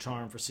time's the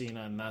charm for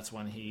Cena, and that's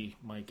when he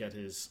might get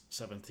his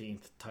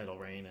 17th title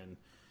reign and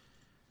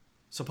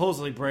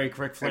supposedly break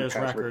Ric Flair's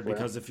record.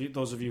 Because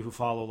those of you who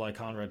follow like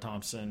Conrad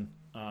Thompson,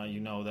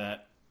 you know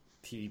that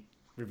he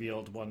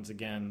revealed once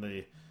again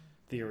the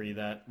theory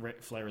that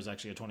Ric Flair is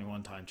actually a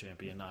 21-time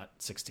champion, not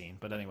 16.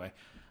 But anyway,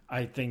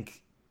 I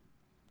think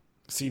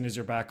Cena's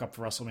your backup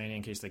for WrestleMania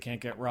in case they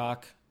can't get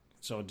Rock.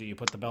 So do you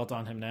put the belt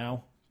on him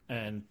now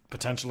and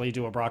potentially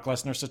do a Brock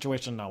Lesnar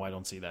situation? No, I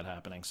don't see that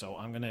happening. So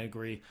I'm going to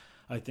agree.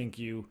 I think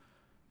you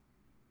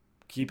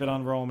keep it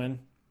on Roman,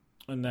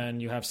 and then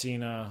you have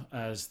Cena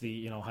as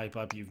the hype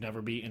up. You've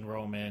never beaten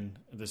Roman.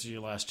 This is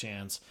your last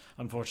chance.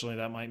 Unfortunately,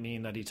 that might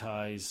mean that he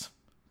ties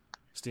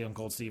Stone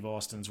Cold Steve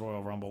Austin's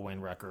Royal Rumble win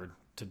record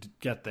to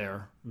get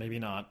there. Maybe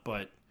not,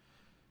 but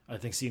I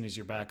think Cena's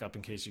your backup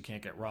in case you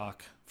can't get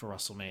Rock for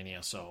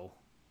WrestleMania. So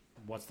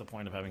what's the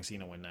point of having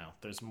Cena win now?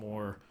 There's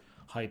more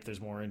hype,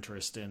 there's more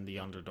interest in the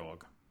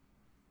underdog,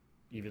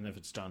 even if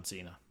it's John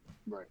Cena.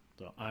 Right.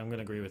 So I'm going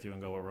to agree with you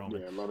and go with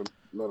Roman. Yeah,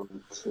 let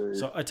him see.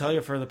 So I tell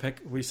you, for the pick,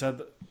 we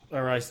said,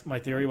 my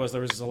theory was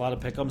there was a lot of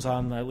pick'ems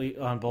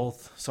on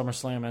both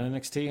SummerSlam and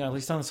NXT. At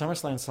least on the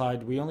SummerSlam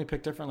side, we only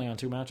picked differently on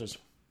two matches.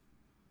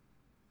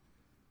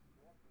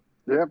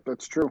 Yep,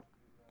 that's true.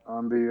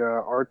 On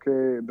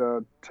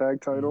the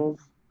tag titles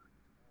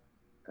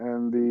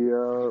and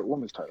the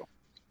women's title.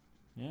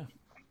 Yeah.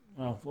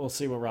 Well, we'll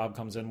see what Rob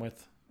comes in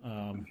with.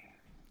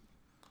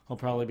 He'll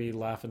probably be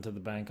laughing to the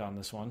bank on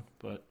this one,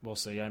 but we'll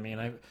see. I mean,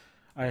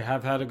 I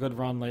have had a good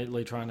run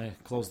lately trying to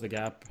close the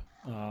gap.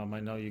 I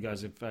know you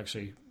guys have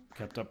actually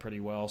kept up pretty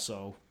well,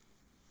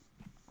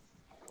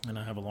 and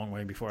I have a long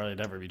way before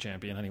I'd ever be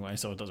champion anyway,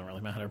 so it doesn't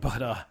really matter.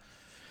 But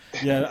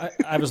yeah,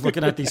 I was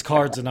looking at these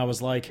cards and I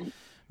was like,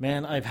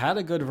 man, I've had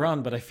a good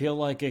run, but I feel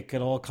like it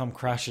could all come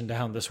crashing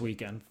down this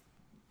weekend.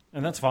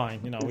 And that's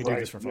fine. We do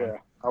this for fun. Yeah,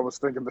 I was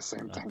thinking the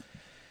same thing.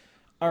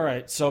 All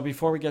right, so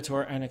before we get to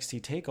our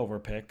NXT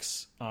TakeOver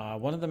picks,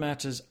 one of the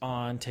matches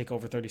on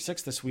TakeOver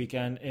 36 this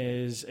weekend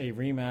is a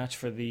rematch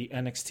for the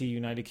NXT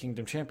United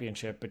Kingdom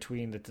Championship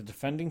between the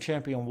defending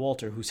champion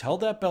Walter, who's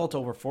held that belt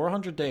over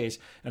 400 days,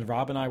 and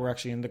Rob and I were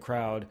actually in the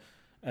crowd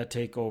at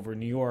TakeOver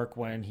New York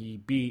when he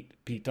beat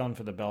Pete Dunne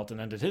for the belt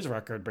and ended his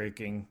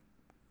record-breaking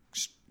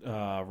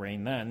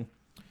reign then.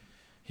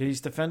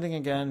 He's defending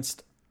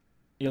against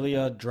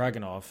Ilya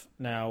Draganov.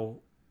 Now,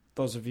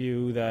 those of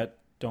you that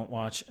don't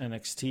watch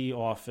NXT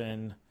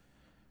often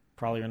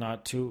probably are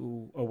not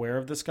too aware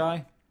of this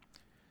guy.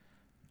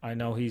 I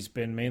know he's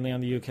been mainly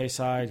on the UK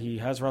side. He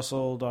has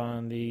wrestled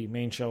on the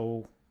main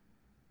show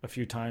a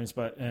few times,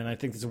 and I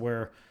think this is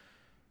where,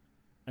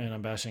 and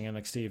I'm bashing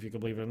NXT if you can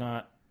believe it or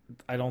not,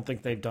 I don't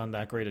think they've done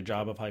that great a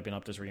job of hyping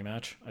up this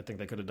rematch. I think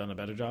they could have done a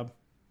better job,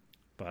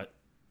 but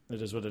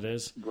it is what it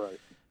is. Right.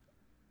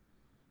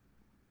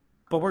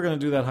 But we're going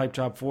to do that hype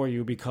job for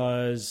you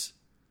because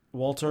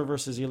Walter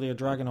versus Ilya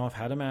Draganov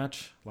had a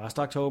match last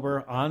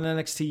October on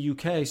NXT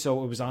UK,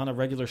 so it was on a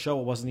regular show.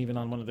 It wasn't even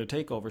on one of their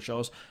takeover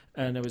shows,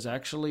 and it was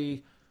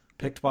actually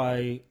picked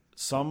by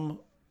some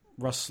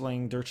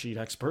wrestling dirt sheet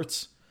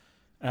experts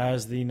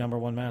as the number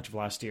one match of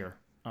last year,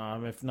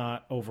 if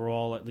not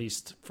overall, at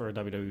least for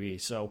WWE.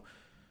 So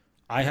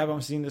I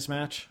haven't seen this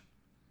match.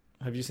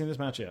 Have you seen this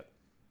match yet?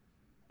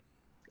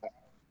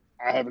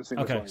 I haven't seen.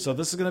 Okay, so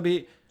this is going to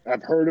be.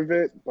 I've heard of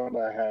it, but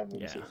I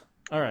haven't seen it.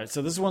 All right,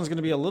 so this one's going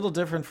to be a little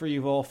different for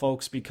you all,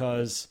 folks,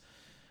 because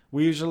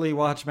we usually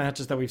watch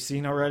matches that we've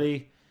seen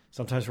already.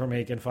 Sometimes we're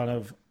making fun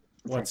of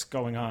what's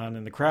going on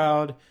in the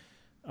crowd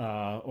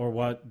or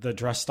what the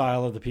dress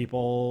style of the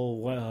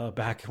people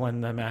back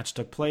when the match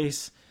took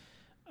place.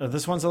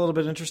 This one's a little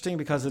bit interesting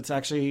because it's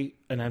actually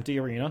an empty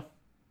arena,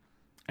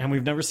 and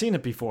we've never seen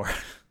it before.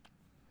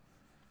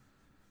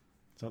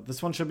 So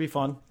this one should be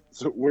fun.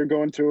 So we're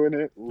going to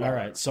it. All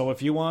right, so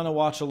if you want to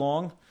watch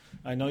along,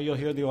 I know you'll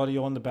hear the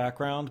audio in the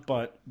background,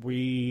 but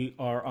we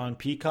are on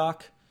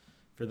Peacock.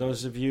 For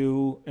those of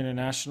you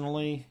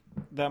internationally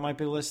that might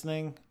be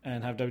listening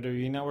and have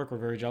WWE Network, we're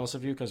very jealous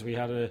of you because we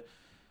had to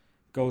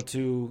go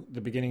to the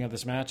beginning of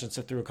this match and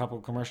sit through a couple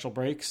of commercial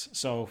breaks.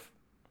 So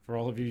for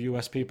all of you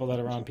U.S. people that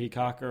are on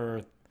Peacock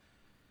or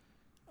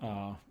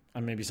and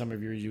maybe some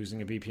of you are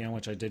using a VPN,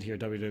 which I did hear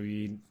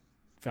WWE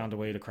found a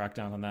way to crack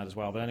down on that as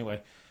well. But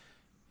anyway,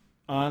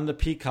 on the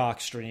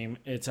Peacock stream,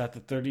 it's at the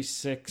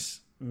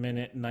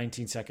 36-minute,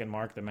 19-second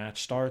mark. The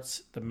match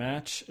starts. The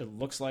match, it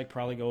looks like,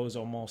 probably goes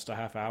almost a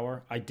half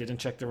hour. I didn't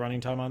check the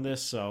running time on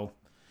this, so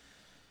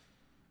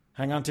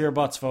hang on to your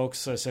butts,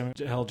 folks, as Samuel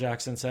L.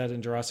 Jackson said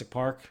in Jurassic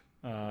Park.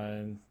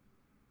 And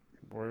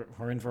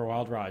we're in for a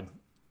wild ride.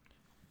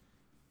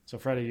 So,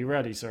 Freddy, you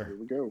ready, sir? Here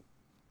we go.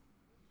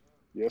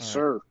 Yes,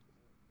 sir.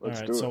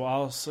 Let's do it. So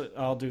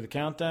I'll do the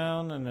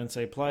countdown and then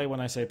say play. When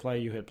I say play,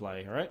 you hit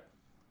play. All right?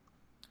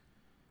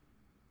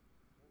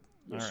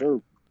 Yes,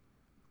 sir.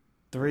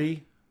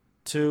 3,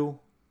 2,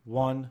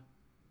 1,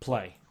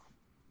 play.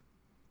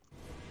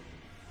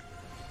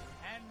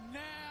 And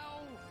now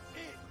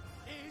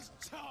it is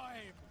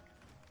time.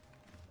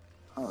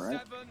 All right.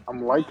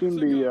 I'm liking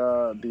the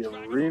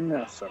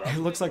arena setup. It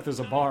looks like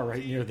there's a bar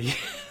right near the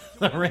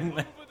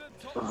ring.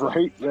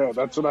 Right? Yeah,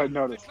 that's what I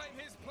noticed.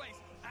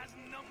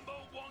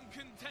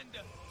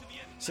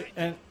 So,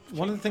 and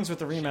one of the things with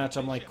the rematch,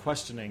 I'm like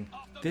questioning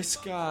this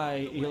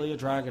guy, Ilya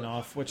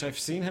Draganov, which I've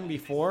seen him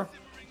before.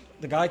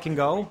 The guy can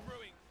go.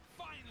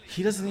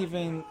 He doesn't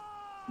even,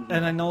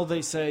 and I know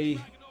they say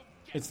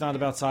it's not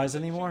about size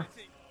anymore.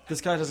 This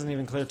guy doesn't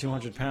even clear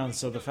 200 pounds.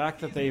 So the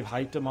fact that they've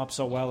hyped him up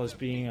so well as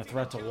being a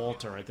threat to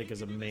Walter, I think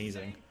is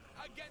amazing.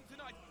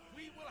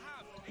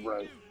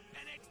 Right.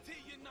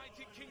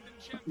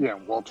 Yeah,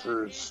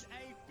 Walter's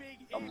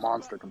a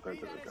monster compared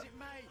to the guy.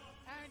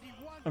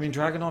 I mean,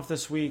 Draganov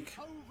this week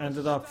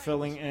ended up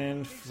filling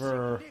in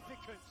for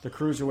the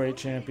Cruiserweight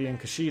champion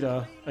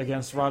Kushida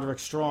against Roderick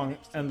Strong,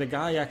 and the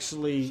guy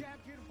actually,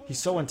 he's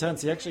so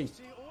intense, he actually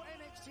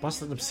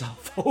busted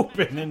himself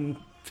open and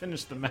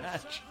finished the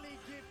match.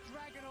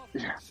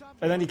 Yeah.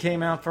 And then he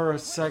came out for a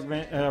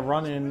segment,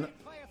 run-in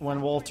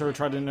when Walter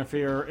tried to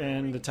interfere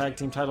in the tag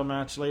team title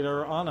match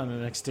later on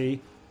NXT,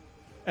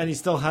 and he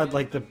still had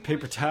like the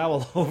paper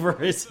towel over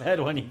his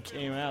head when he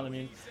came out. I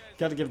mean,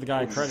 got to give the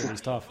guy credit,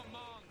 he's tough.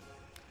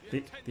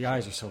 The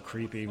eyes are so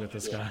creepy with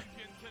this guy.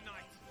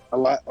 A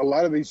lot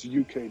of these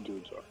UK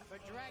dudes are.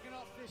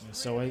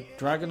 So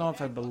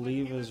Draganov, I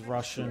believe, is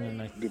Russian, and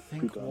I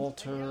think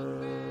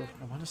Walter,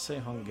 I want to say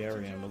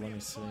Hungarian, but let me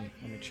see.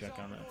 Let me check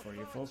on that for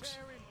you, folks.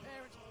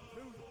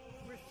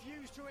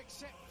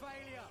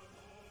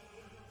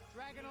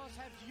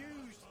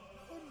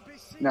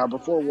 Now,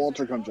 before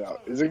Walter comes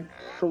out, is it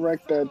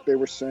correct that they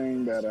were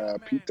saying that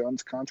Pete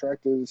Dunne's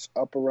contract is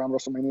up around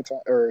WrestleMania time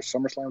or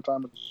SummerSlam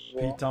time as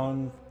well? Pete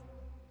Dunne.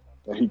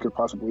 That he could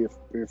possibly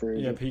be free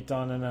agent? Yeah, Pete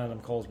Dunne and Adam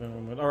Cole's been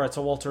removed. All right,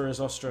 so Walter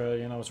is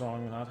Australian. I was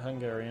wrong, not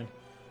Hungarian.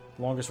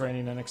 Longest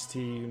reigning NXT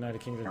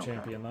United Kingdom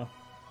champion, though.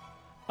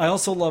 I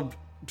also love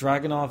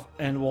Draganov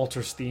and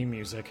Walter's theme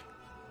music.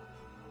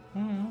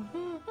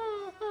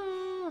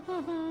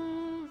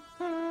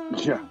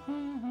 Yeah.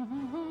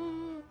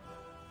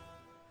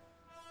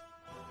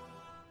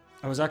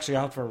 I was actually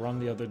out for a run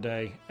the other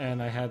day,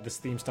 and I had this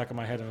theme stuck in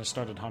my head, and I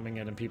started humming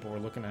it, and people were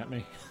looking at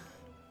me.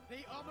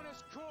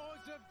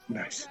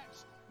 Nice.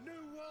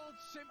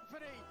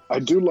 I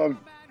do love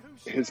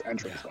his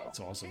entrance, though. It's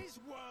awesome.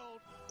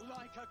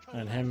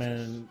 And him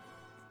and...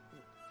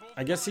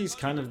 I guess he's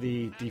kind of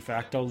the de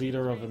facto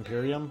leader of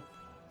Imperium.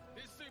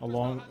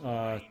 along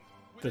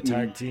the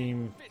tag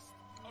team,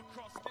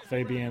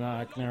 Fabian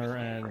Aichner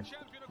and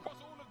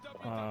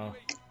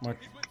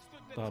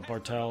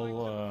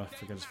Bartel, I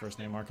forget his first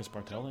name, Marcus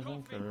Bartel, I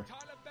think, or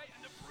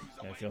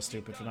I feel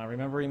stupid for not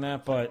remembering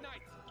that, but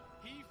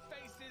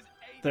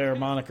their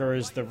moniker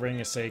is The Ring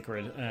is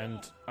Sacred, and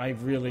I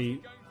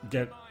really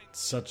get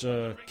such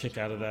a kick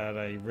out of that.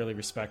 I really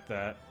respect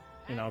that,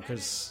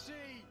 because,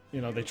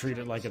 they treat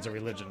it like it's a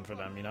religion for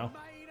them,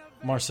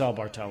 Marcel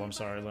Bartel, I'm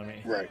sorry, let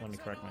me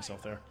correct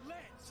myself there.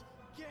 Let's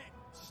get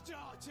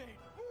started.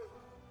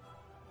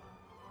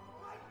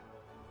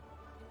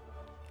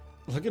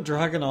 Look at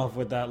Draganov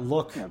with that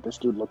look. Yeah, this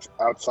dude looks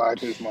outside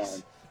his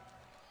mind.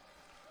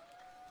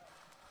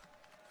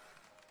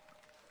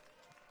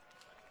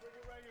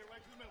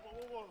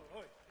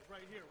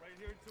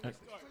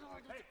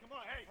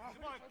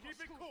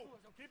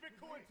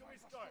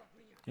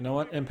 You know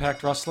what?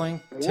 Impact Wrestling.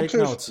 Take Walter's,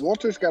 notes.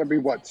 Walter's got to be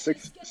what,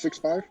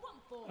 6'5"?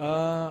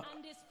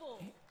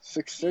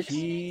 6'6"?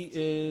 He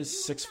is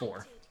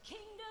 6'4".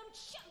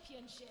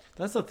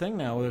 That's the thing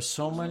now. There's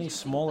so many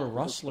smaller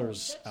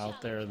wrestlers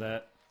out there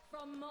that,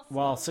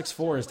 while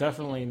 6'4" is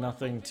definitely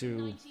nothing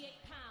to,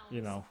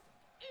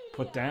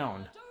 put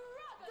down.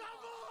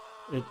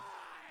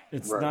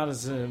 It's not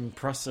as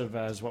impressive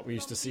as what we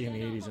used to see in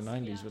the 80s and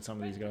 90s with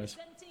some of these guys.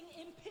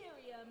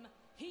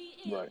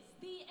 Right.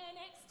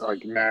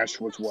 Like Nash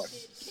was what?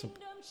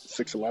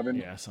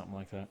 6'11"? Yeah, something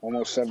like that.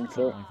 Almost 7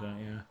 foot. Something like that,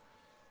 yeah.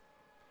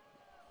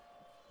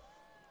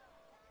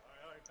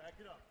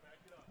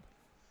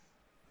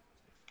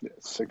 Yeah,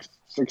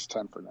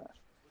 6'10" for Nash.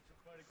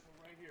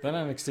 That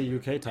NXT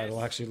UK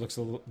title actually looks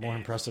a little more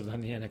impressive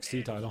than the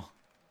NXT title.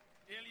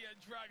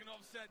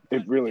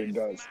 It really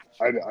does.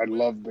 I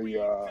love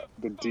the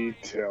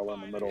detail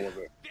in the middle of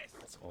it.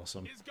 That's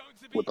awesome.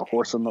 With the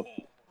horse and the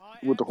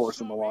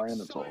lion,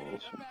 it's all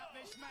awesome.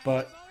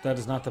 But that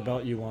is not the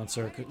belt you want,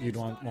 sir. You'd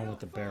want one with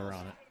the bear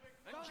on it.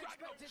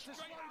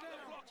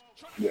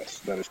 Yes,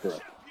 that is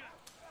correct.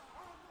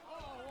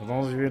 For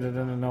those of you that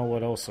didn't know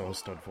what OSO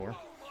stood for.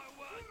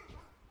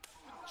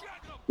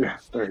 Yeah,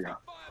 there you go.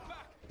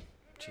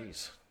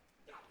 Jeez.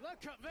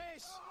 Look at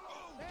this.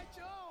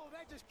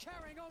 They're just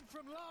carrying on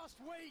from last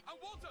week.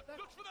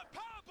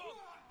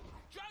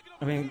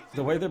 I mean,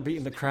 the way they're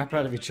beating the crap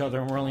out of each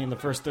other, and we're only in the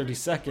first 30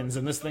 seconds,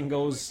 and this thing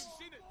goes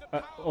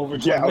over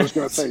 10 Yeah, I was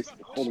minutes. going to say,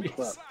 holy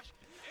crap.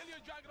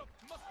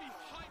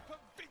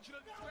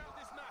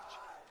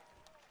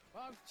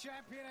 Both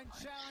champion and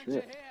challenger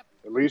Shit. here.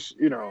 At least,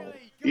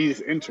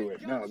 ease into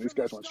it. No, these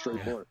guys went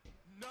straight for it.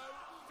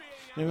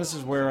 And this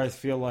is where I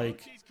feel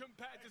like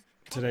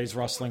today's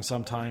wrestling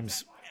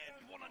sometimes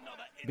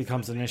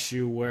becomes an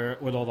issue where,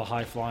 with all the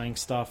high-flying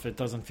stuff, it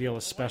doesn't feel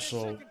as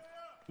special,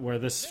 where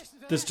this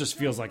just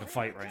feels like a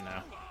fight right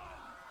now.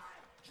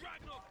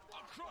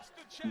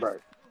 Right.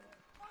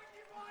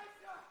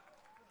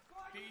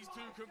 These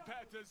two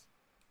competitors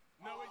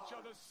know each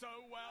other so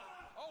well.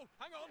 Oh,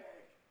 hang on.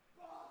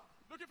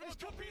 Looking for the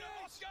torpedo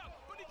Oscar,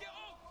 but he get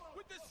off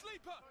with the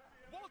sleeper.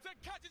 Walter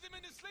catches him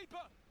in the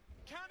sleeper.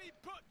 Can he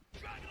put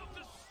Draganov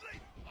to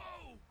sleep?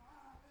 Oh!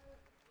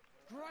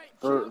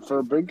 For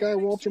a big guy,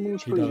 Walter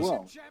moves pretty does.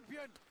 well.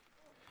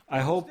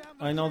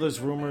 I know there's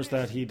rumors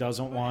that he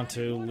doesn't want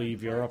to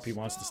leave Europe. He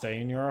wants to stay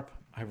in Europe.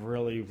 I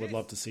really would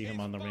love to see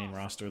him on the main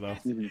roster, though.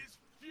 Mm-hmm.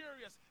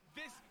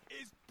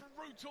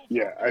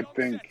 Yeah, I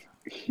think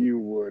he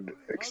would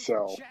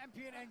excel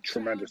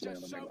tremendously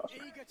on the main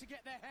roster.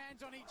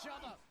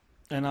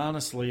 And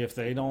honestly, if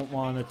they don't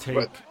want to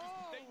take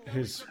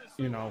his,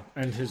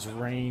 end his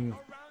reign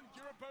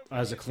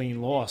as a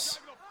clean loss,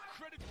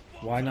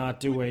 why not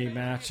do a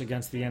match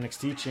against the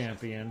NXT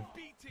champion,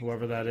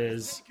 whoever that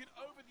is?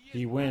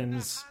 He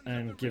wins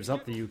and gives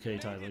up the UK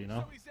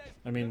title,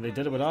 I mean, they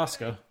did it with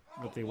Asuka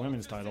with the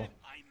women's title.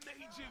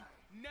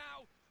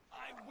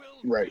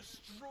 Right.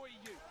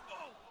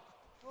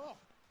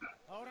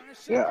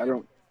 Yeah, I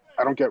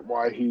don't get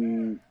why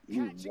he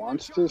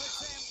wants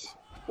this.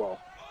 Well,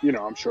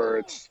 I'm sure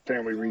it's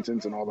family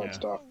reasons and all that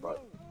stuff,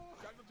 but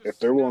if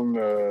they're willing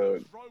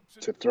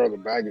to throw the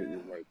bag at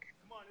you,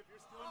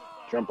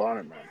 jump on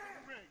it, man.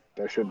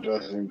 That shit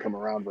doesn't come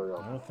around very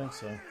often. I don't think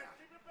so.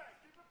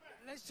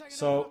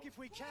 So,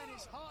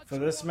 for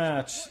this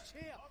match,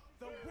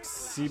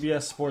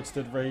 CBS Sports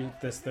did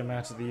rate this their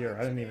match of the year.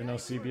 I didn't even know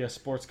CBS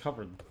Sports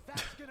covered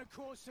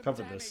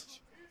this.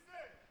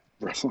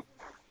 Wrestling.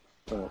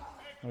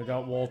 We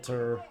got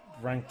Walter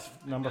ranked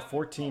number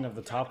 14 of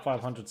the top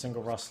 500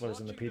 single wrestlers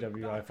in the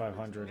PWI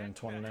 500 in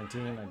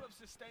 2019. I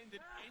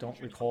don't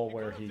recall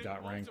where he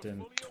got ranked in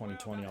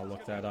 2020. I'll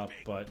look that up.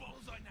 But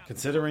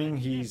considering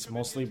he's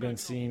mostly been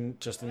seen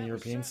just in the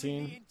European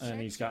scene, and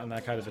he's gotten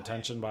that kind of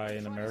attention by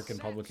an American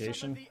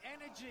publication,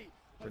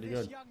 pretty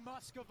good.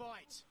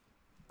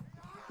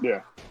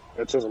 Yeah,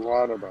 it says a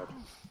lot about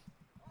him.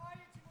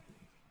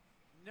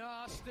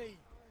 Nasty.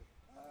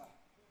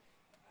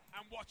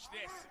 And watch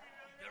this.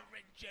 The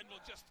ring general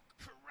just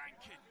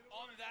cranking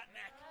on that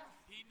neck.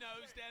 He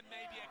knows there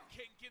may be a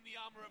kink in the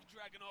armor of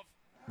Draganov.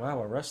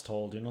 Wow, a rest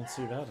hold. You don't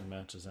see that in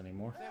matches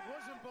anymore. There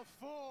wasn't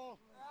before.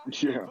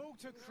 Yeah.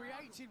 Walter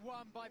created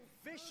one by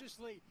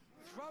viciously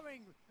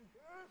throwing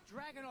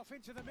Draganov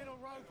into the middle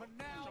rope, and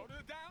now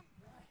Shoulders down.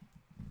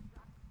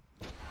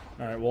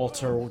 All right,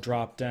 Walter will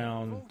drop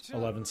down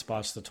 11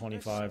 spots to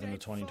 25 in the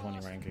 2020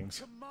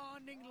 rankings.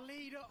 commanding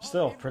leader of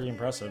Still pretty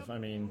impressive. I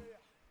mean,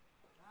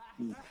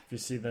 if you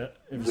see the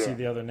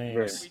other names,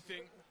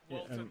 Everything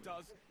Walter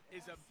does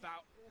is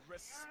about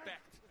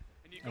respect.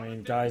 And you I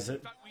mean, guys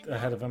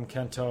ahead of him: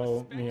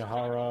 Kento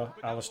Miyahara,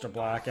 Aleister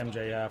Black,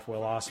 MJF,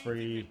 Will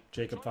Ospreay,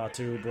 Jacob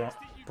Fatu,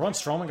 Braun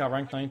Strowman got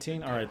ranked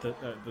 19. All right,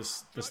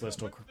 this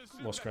list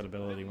lost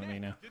credibility with me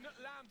now. didn't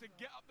allow him to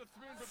get up the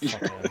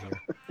 300. Fuck out of here.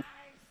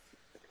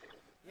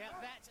 Yeah,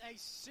 that's a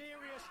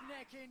serious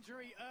neck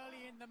injury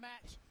early in the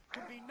match.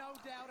 Can be no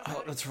doubt about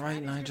Oh, that's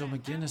right. Nigel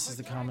McGuinness is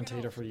the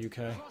commentator for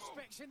UK.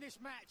 prospects in this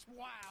match.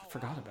 Wow.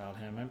 Forgot about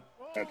him.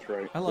 That's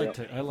right. I liked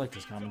it. I liked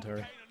his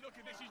commentary. And look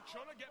at this, he's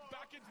trying to get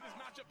back into this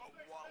matchup, but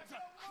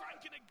Walter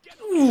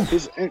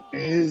cranking again.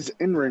 His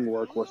in-ring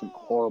work wasn't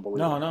horrible.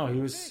 No, he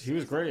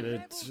was great.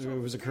 It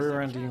was a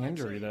career-ending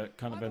injury that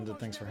kind of ended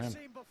things for him.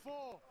 Seen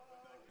before.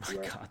 My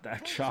God,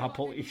 that chop!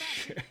 Holy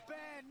shit!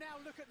 Bear, now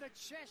look at the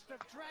chest of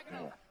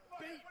Draganov.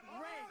 Beat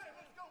red.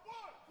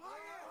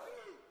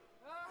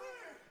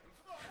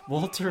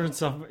 Walter and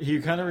some. He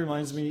kind of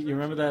reminds me. You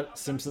remember that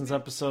Simpsons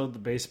episode, the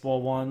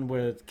baseball one,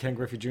 with Ken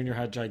Griffey Jr.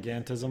 had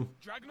gigantism?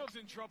 Dragunov's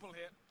in trouble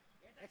here.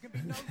 There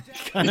can be no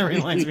doubt. Kind of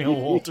reminds me of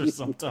Walter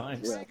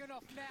sometimes. Yeah.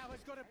 Draganov now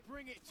has got to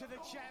bring it to the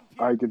champion.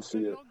 I can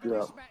see The it, longer yeah.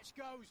 this match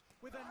goes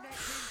with a neck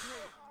injury,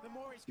 the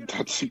more it's going to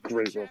That's a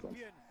great reference.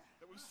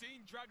 That we've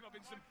seen Dragunov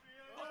in some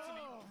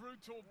utterly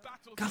brutal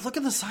battles. God, look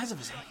at the size of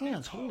his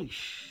hands. Holy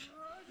shit!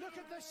 Look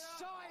at the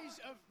size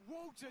of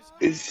Walter's.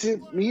 Is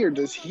it me, or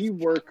does he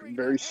work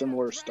very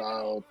similar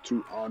style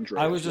to Andre?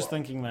 I was as just well?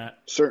 thinking that.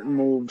 Certain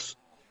moves,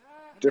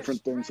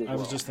 different things as I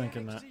was well. just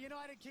thinking that. The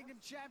United Kingdom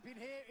champion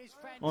here is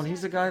fantastic. Well, and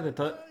he's a guy that,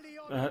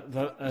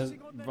 as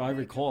I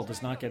recall,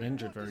 does not get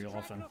injured very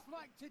often.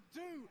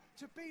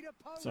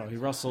 So he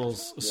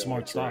wrestles a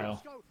smart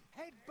style.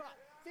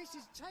 This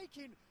is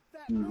taking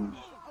that Mm-hmm. move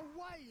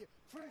away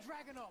from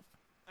Draganov.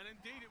 And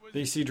indeed, it was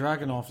They see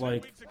Dragunov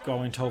like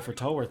going toe for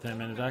toe with him,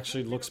 and it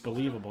actually looks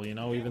believable, you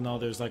know. Even though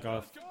there's like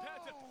a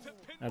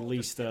at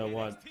least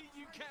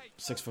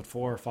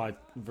 6'4" 5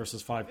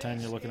 versus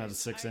 5'10", you're looking at a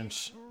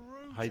 6-inch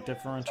height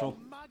differential.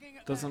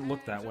 Doesn't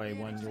look that way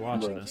when you're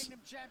watching this.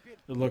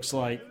 It looks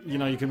like, you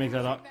know, you can make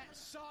that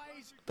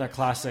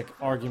classic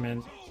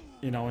argument,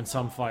 you know, in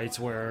some fights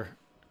where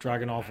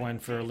Dragunov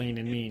went for lean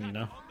and mean, you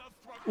know.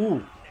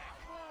 Ooh.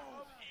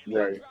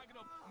 Right.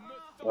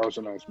 That was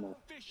a nice move.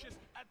 vicious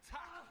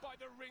attack by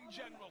the ring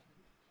general.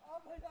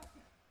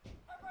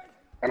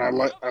 And I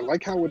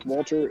like how with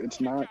Walter, it's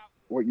not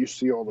what you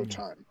see all the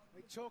time.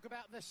 We talk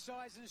about the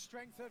size and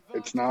strength advantage.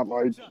 It's not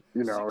like,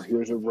 you know,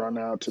 here's a run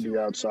out to the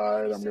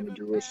outside, I'm going to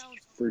do this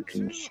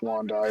freaking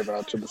swan dive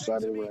out to the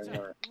side of the ring,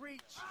 or,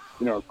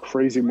 you know,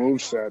 crazy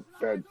moveset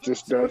that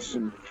just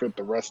doesn't fit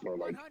the wrestler.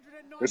 Like,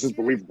 this is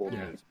believable to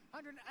me.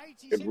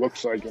 It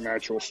looks like an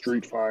actual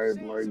street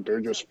fight, like they're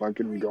just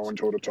fucking going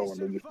toe to toe and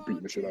they're just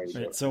beating the shit out of each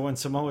other. Wait, so when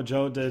Samoa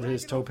Joe did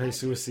his tope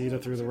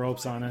suicida through the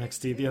ropes on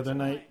NXT the other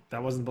night,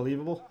 that wasn't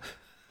believable?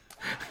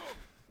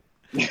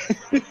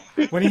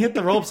 When he hit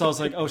the ropes, I was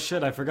like, oh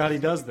shit, I forgot he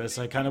does this.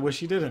 I kind of wish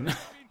he didn't.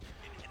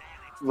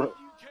 Right.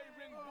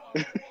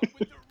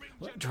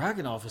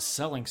 Dragunov is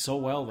selling so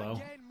well,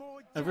 though.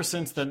 Ever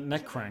since the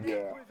neck crank.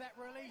 Yeah. With that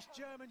released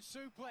German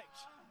suplex.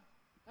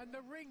 And the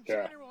ring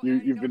Yeah, general,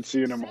 you've he been knows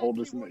seeing him hold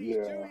exactly this. what he's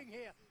Yeah, doing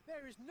here.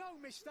 There is no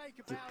mistake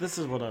about This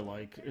is what I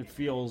like. It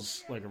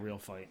feels like a real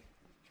fight.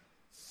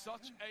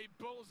 Such a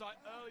bullseye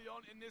early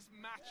on in this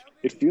match.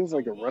 it feels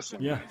like a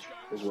wrestling Yeah. match,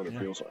 is what it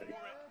feels like.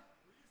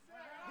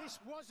 This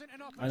wasn't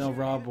an I know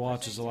Rob opportunity to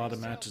watches a lot of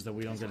present matches that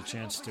we don't get a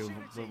chance to,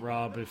 but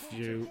Rob,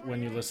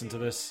 when you listen to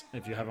this,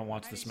 if you haven't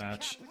watched this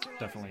match,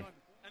 definitely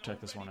check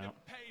this one out.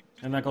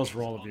 And that goes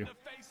for all of you.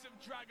 The face of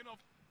Dragunov.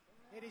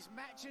 It is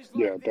matches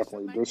Yeah, like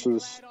definitely. That make This me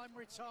is- glad I'm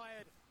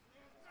retired.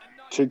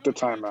 Take the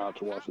time out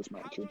to watch this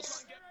match.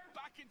 It's Get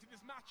back into this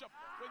matchup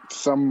when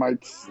some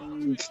might.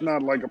 It's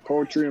not like a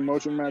poetry and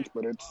motion match,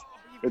 but it's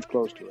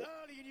close to it.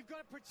 Early and you've got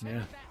to protect Yeah.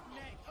 that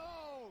neck.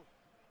 Oh,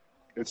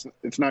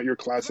 It's not your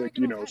classic,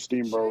 you know,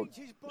 Steamboat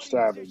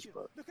Savage,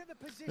 but look at the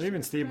position But even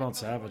of Steamboat Dragunov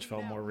Savage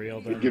felt now. more real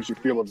it than. gives you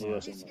feel of the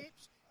wrestling His match.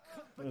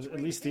 hips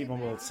At least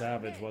Steamboat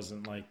Savage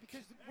wasn't like,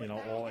 you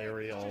know, all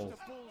aerial. the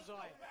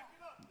bullseye.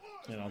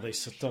 You know, they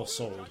still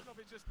sold. Dragunov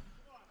is just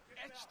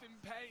etched in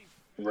pain.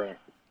 Right.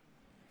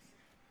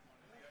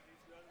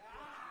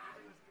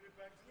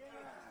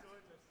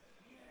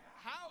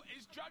 How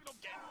is Dragunov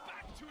getting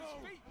back to his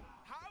feet?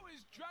 How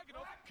is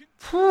Dragunov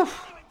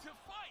continuing to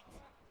fight?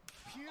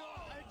 Pure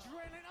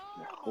adrenaline.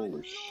 Oh, Holy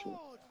my shit.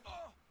 Lord.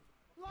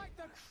 Like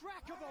the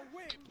crack of a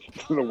whip.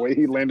 The way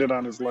he landed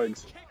on his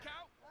legs, Kick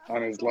out.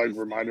 on his leg,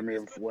 reminded me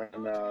of when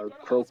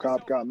Crow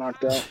Cop got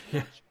knocked out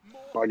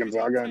by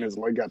Gonzaga and his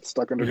leg got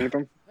stuck underneath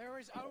him. There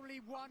is only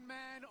one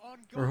man on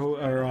Or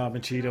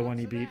Machida when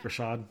he beat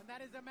Rashad. and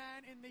that is the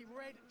man in the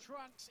red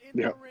trunks in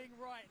Yeah. the ring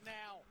right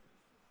now.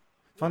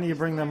 Funny you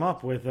bring them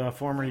up with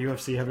former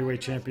UFC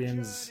heavyweight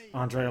champions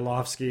Andrei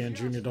Arlovski and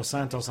Junior Dos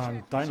Santos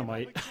on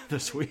Dynamite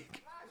this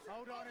week.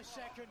 Hold on a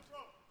second.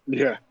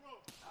 Yeah.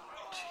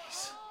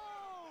 Jeez.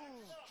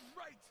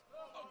 Straight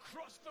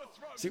across the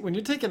throat. See, when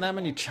you're taking that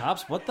many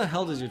chops, what the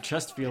hell does your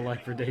chest feel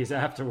like for days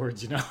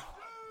afterwards, you know?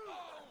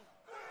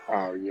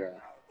 Oh, yeah.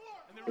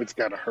 It's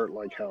got to hurt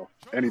like hell.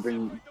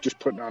 Anything, just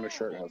putting on a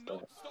shirt has to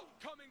hurt. Stop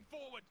coming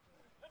forward.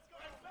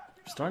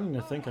 I'm starting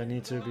to think I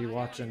need to be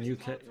watching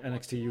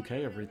NXT UK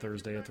every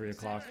Thursday at 3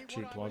 o'clock.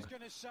 Cheap plug.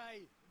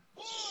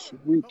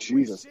 Sweet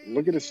Jesus.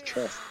 Look at his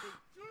chest.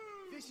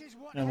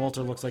 And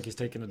Walter looks like he's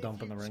taking a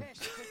dump in the ring.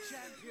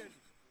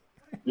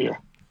 Yeah.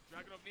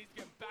 Draganov needs to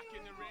get back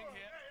in the ring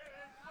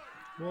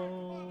here.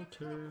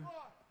 Walter.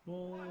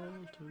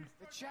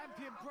 The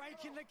champion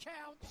breaking the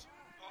count.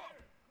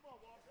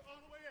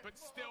 But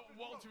still,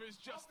 Walter is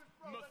just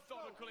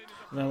methodical in his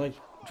And I like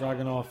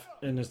Draganov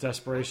in his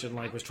desperation,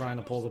 like, was trying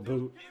to pull the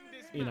boot,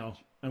 you know.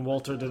 And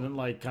Walter didn't,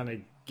 like, kind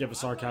of give a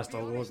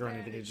sarcastic look or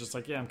anything. He's just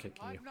like, yeah, I'm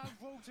kicking you. I've known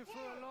Walter for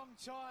a long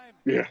time.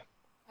 Yeah.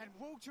 And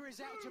Walter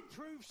is out to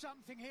prove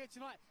something here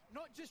tonight.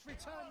 Not just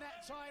return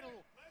that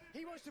title.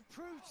 He wants to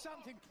prove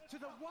something to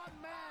the one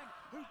man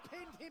who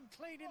pinned him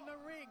clean in the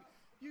ring.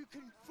 You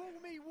can fool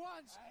me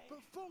once, but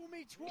fool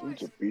me twice.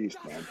 He's a beast,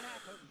 man. Doesn't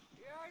happen.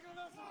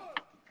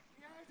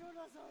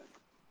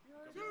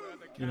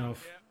 You know,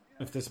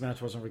 if this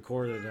match wasn't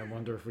recorded, I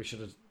wonder if we should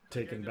have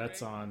taken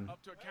bets on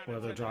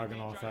whether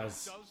Draganov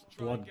has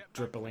blood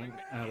dripping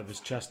out of his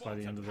chest by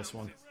the end of this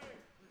one.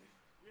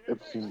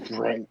 It's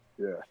right.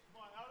 Yeah.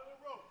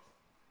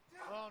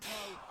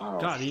 Oh,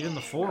 God, even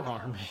the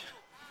forearm.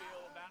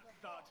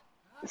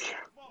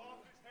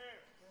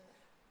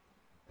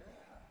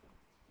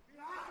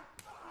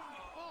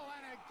 Oh,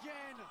 and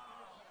again.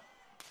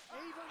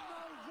 Even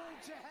though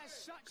Walter has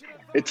such an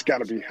it's got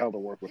to be hell to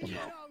work with him he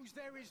now. knows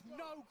there is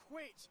no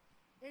quit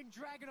in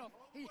Draganov.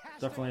 He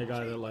has Definitely a to guy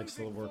that keep likes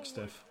to moving work forward.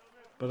 stiff.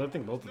 But I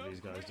think both of these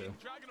guys do.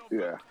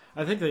 Yeah.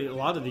 I think a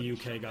lot of the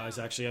UK guys,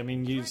 actually. I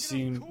mean, we've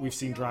seen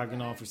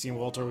Draganov, we've seen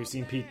Walter, we've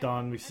seen Pete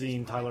Dunne, we've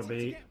seen Tyler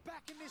Bate, Get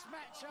back in this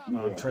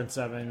matchup. Trent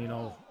Seven. You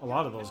know, a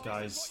lot of those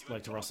guys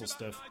like to wrestle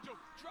stiff.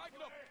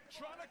 Draganov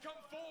trying to come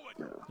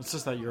forward. It's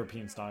just that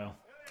European style.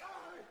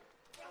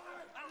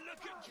 And look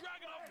at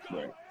Draganov go.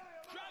 Right.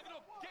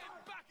 Draganov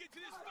getting back into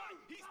this fight.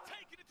 He's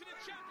taking it to the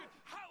champion.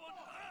 How on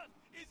earth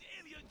is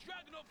Ilya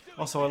Draganov doing?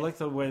 Also, I like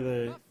the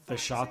way they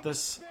shot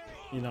this.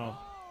 You know,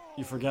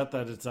 you forget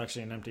that it's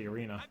actually an empty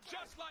arena. And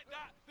just like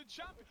that, the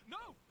champion. No.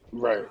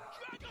 Right.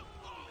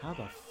 Draganov. How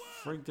the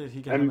frig did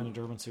he get him in a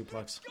German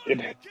suplex? It,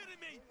 Kidding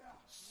me.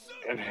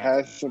 it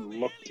hasn't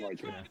looked like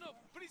it. Draganov,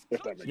 but he's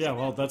If that makes Yeah,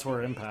 well, that's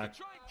where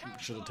Impact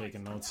should have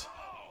taken notes.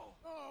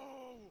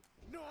 Oh,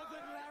 Northern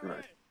Larry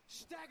Right.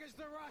 staggers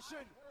the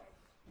Russian.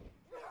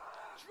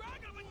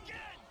 Draganov again.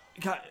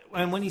 God,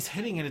 and when he's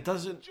hitting it, it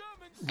doesn't.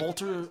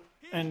 Walter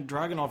and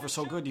Draganov are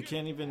so good, you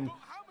can't even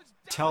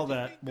tell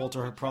that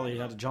Walter probably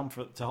had to jump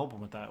to help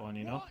him with that one,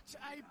 you know? What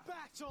a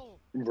battle.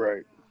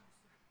 Right.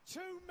 Two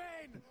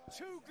men,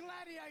 two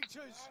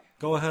gladiators.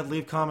 Go ahead,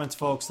 leave comments,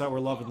 folks, that we're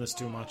loving this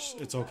too much.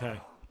 It's okay.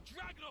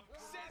 Draganov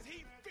says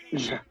he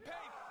feels Yeah. the pain,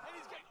 and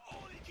he's getting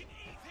all he can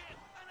eat here,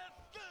 and a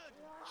third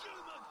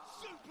German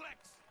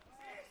suplex.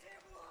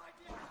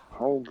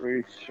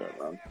 Holy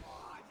shit, man.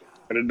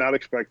 I did not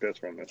expect this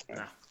from this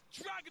man.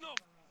 Draganov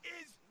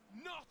is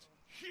not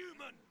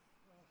human.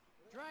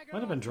 Might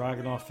have been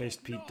Draganov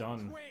faced Pete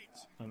Dunne,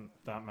 and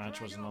that match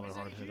was another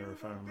hard hitter,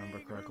 if I remember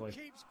correctly.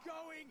 Keeps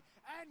going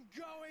and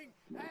going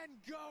and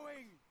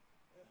going.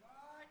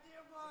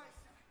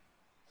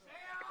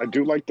 I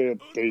do like that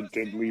they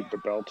did leave the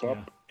belt up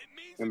Yeah. It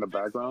means in the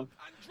background.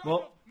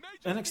 Well,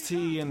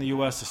 NXT in the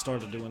US has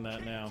started doing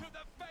that now.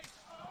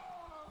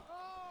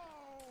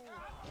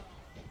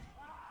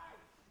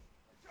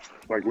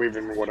 Like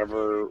leaving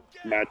whatever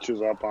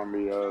matches up on the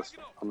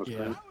Yeah,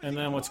 screen. and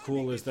then what's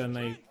cool is then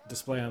they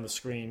display on the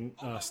screen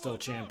still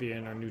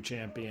champion or new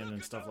champion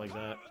and stuff like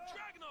that.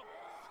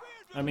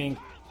 I mean,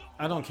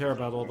 I don't care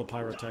about all the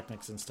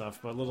pyrotechnics and stuff,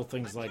 but little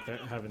things like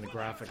that, having the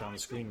graphic on the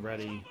screen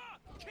ready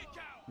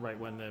right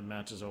when the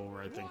match is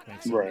over, I think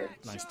makes a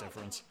Right. nice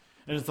difference.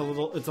 And it's a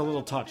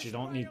little touch. You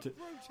don't need to.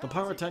 The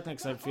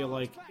pyrotechnics, I feel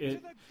like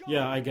it.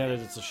 Yeah, I get it.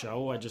 It's a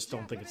show. I just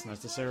don't think it's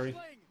necessary.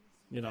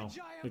 You know,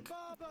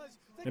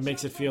 it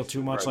makes it feel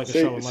too much like a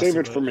show. Save it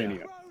it's for a-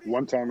 Mania.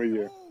 One time a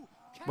year.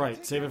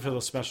 Right, save it for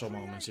those special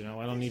moments, you know.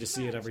 I don't need to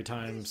see it every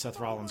time Seth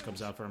Rollins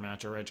comes out for a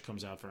match or Edge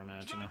comes out for a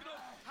match, you know.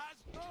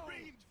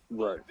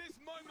 Right. This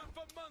moment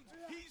for months.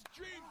 He's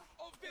dreamed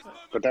of this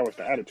moment. But that was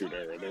the Attitude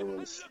Era. There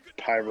was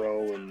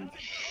pyro and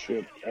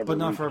shit. But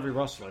not week. for every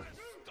wrestler.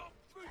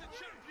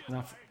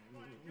 Not,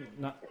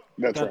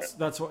 That's right.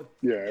 That's what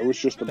Yeah, it was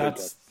just a big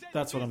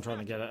that's what I'm trying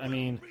to get at. I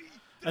mean,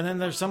 and then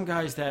there's some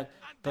guys that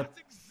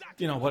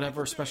you know,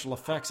 whatever special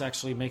effects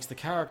actually makes the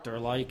character,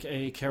 like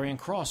a Karrion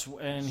Kross,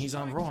 and he's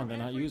on Raw and they're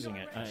not using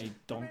it. I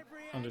don't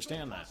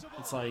understand that.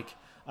 It's like,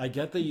 I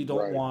get that you don't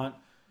Right. want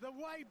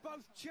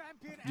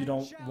you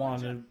don't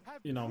want to,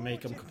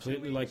 make them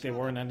completely like they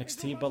were in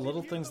NXT, but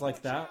little things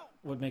like that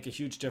would make a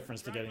huge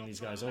difference to getting these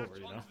guys over,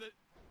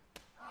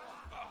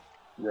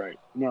 Right.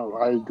 No,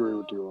 I agree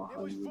with you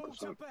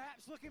 100%.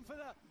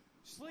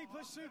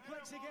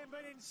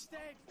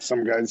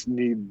 Some guys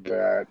need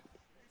that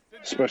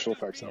special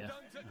effects help. Yeah,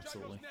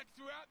 absolutely.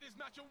 Throughout this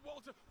match, and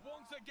Walter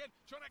once again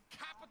trying to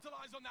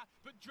capitalize on that,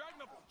 but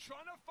Draganov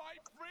trying to fight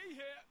free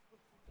here.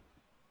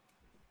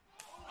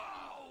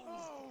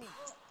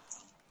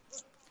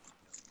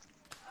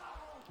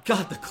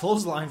 God, the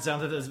clothesline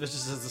sounded as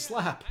vicious as the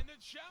slap. And the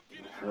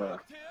champion is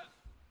blocked here.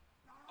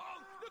 Oh,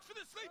 look for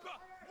the sleeper.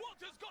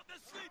 Walter's got the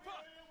sleeper.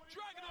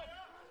 Draganov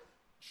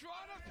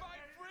trying to fight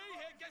free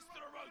here, gets to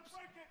the ropes.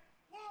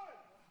 1,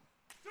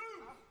 2.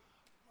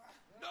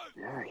 No.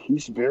 Yeah,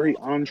 he's very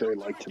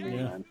Andre-like to me,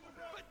 Yeah. man.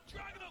 But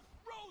Draganov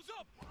rolls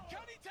up. Can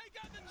he take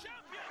out the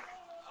champion?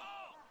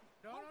 Oh,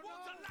 but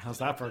Walter How's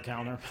that for a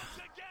counter?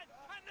 again,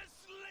 and the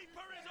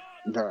sleeper is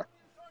on. Nah.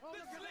 The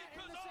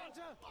sleeper's on.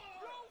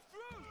 Roll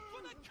through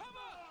for the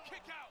cover.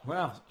 Kick out.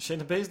 Wow,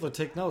 Shayna Baszler,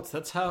 take notes.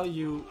 That's how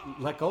you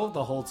let go of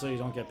the hold so you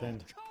don't get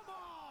pinned. Come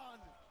on.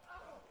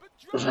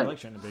 But I Draganov like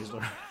Shayna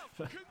Baszler.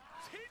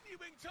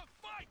 continuing to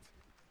fight.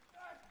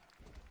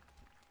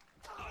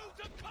 Oh,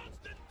 to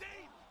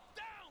Constantine.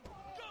 Down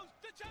goes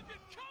the champion.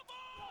 Come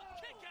on.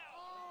 Kick out.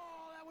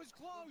 Oh, that was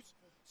close.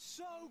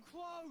 So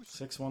close.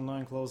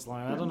 619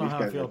 clothesline. I don't know These how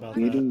I guys feel are about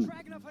beating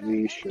that.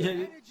 the shit.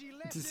 Yeah,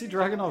 to see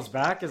Dragunov's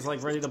back is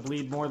like ready to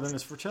bleed more than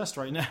his for chest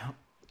right now.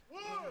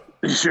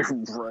 You're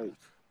right.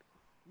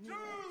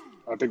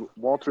 I think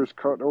Walter's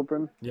cut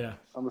open Yeah.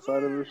 on the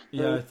side of his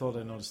Yeah, I head. thought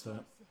I noticed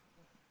that.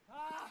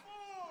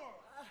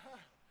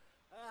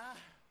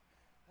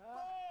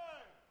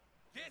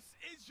 This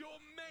is your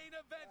main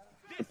event.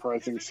 This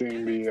Surprising is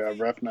seeing the the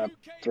ref not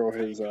UK throw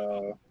his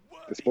Takeover.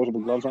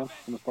 disposable gloves on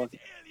in his pocket.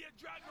 Ilya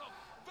Draganov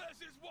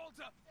versus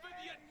Walter for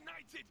the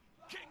United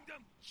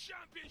Kingdom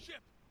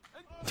Championship.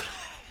 And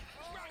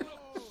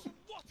Draganov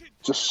swatted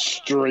Just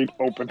straight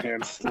open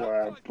hand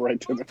slap right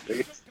to the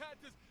face.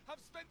 competitors have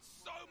spent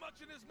so much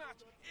in this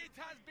match. It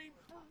has been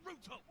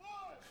brutal.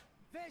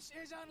 This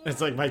is It's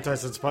like Mike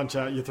Tyson's punch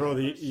out. You throw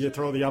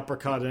the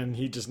uppercut and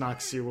he just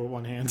knocks you with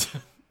one hand.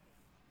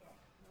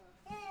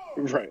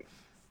 Right.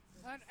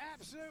 an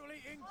absolutely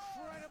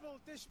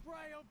incredible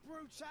display of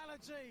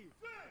brutality.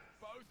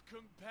 Both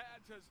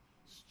competitors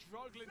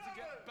struggling to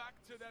get back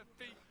to their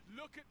feet.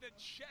 Look at the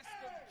chest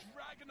of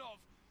Draganov.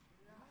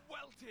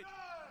 Welted,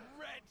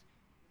 red.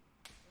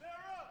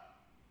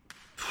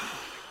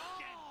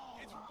 Again,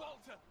 it's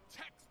Walter.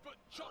 Textbook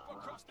chop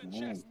across the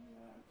chest.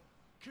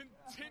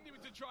 Continuing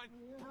to try and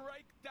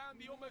break down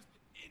the almost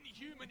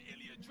inhuman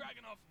Ilya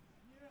Draganov.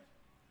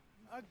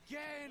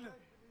 Again.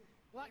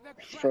 Like the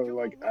It's probably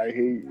like, I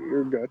hate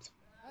your guts.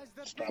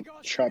 Stop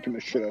chopping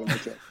the shit out of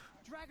myself.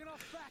 Draganov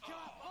back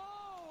up.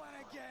 Oh, and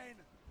again.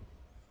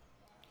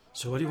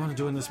 So what do you want to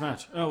do in this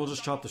match? Oh, we'll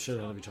just chop the shit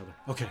out of each other.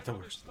 Okay, that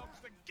works. Stops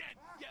again,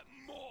 yet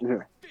more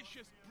Yeah.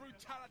 vicious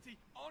brutality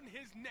on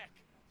his neck.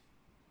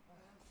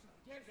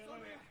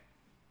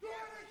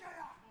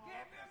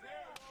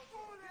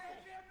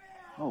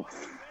 Oh.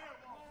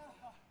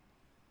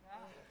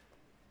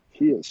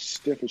 He is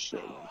stiff as shit.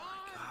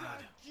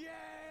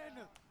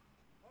 Again.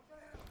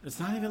 It's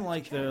not even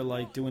like they're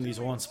like doing these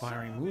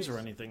awe-inspiring moves or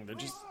anything. They're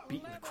just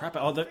beating the crap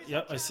out. Oh,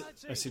 yep, I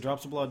see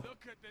drops of blood.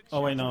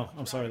 Oh wait, no,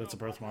 I'm sorry, that's a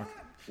birthmark.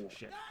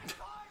 Shit.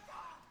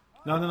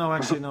 No.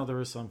 Actually, no,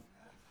 there is some.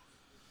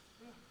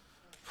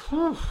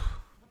 Whew.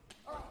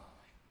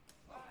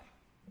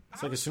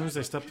 It's like as soon as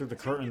they step through the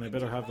curtain, they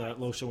better have that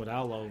lotion with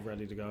aloe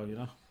ready to go.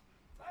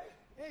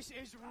 This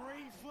is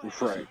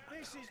reflex. Right.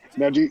 This is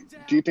Now, do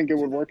you think it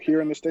would work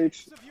here in the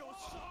States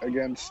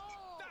against,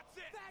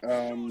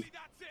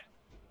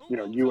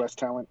 U.S.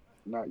 talent,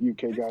 not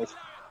UK guys,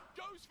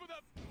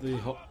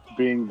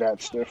 being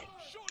that stiff?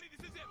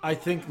 I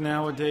think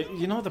nowadays,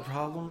 the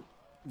problem.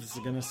 This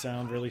is gonna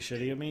sound really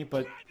shitty of me,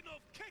 but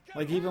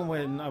like even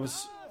when I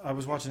was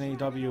watching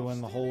AEW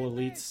and the whole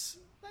elites,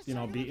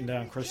 beating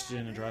down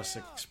Christian and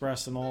Jurassic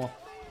Express and all,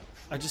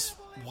 I just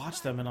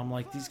watch them and I'm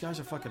like, these guys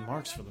are fucking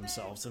marks for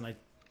themselves, and I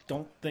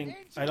don't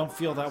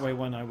feel that way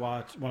when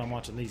I'm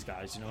watching these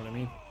guys. You know what I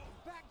mean?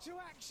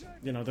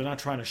 They're not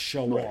trying to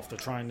show off. They're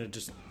trying to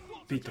just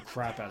beat the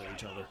crap out of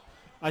each other.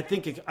 I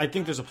think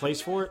there's a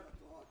place for it.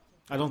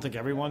 I don't think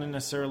everyone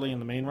necessarily in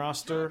the main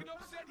roster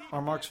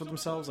are marks for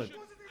themselves.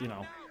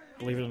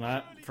 Believe it or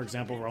not, for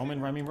example,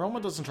 Roman. I mean,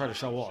 Roman doesn't try to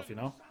show off.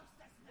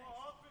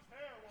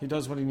 He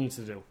does what he needs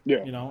to do. Yeah.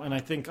 And I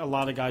think a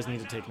lot of guys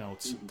need to take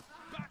notes.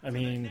 I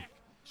mean,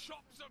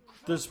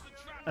 there's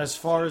as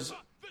far as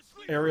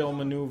aerial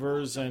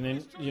maneuvers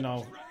and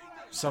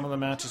some of the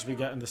matches we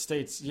get in the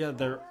States. Yeah,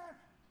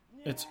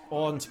 it's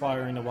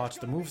awe-inspiring to watch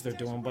the moves they're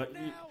doing, but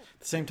at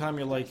the same time,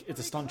 you're like, it's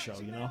a stunt show.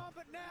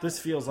 This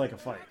feels like a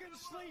fight.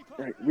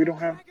 Right. We don't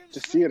have to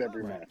see it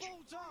every match.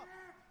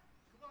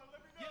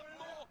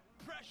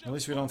 At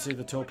least we don't see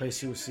the Tope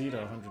Suicida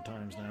 100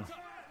 times now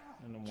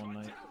in one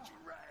night.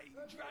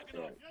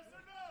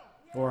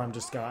 Or I'm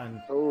just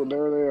gotten... Oh,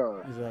 there they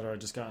are. Either that or I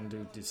just gotten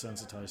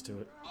desensitized to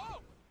it.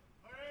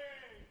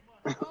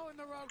 Oh, in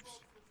the ropes.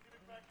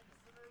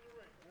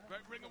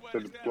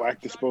 The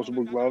black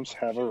disposable gloves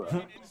have a rep.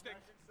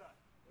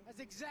 That's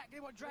exactly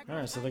what Dragon.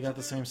 Alright, so they got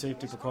the same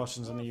safety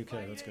precautions in the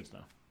UK. That's good to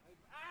know.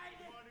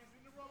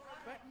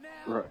 But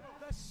now Right.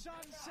 the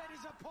sunset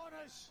is upon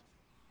us.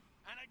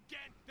 And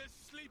again, the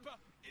sleeper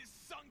is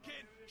sunk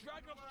in.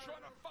 Dragonov's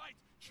trying to fight,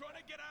 trying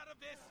to get out of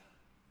this.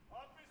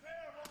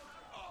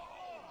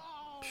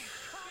 Oh,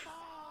 come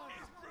on.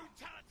 It's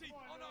brutality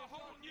on a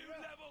whole new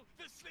level.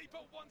 The sleeper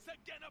once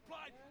again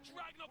applied.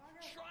 Dragonov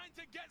trying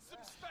to get some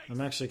space.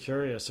 I'm actually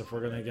curious if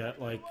we're going to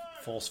get, like,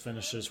 false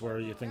finishes where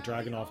you think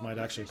Draganov might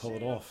actually pull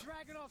it off.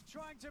 Dragonov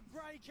trying to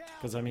break out.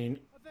 Because, I mean,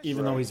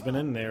 even though he's been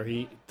in there,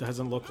 he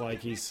doesn't look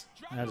like he's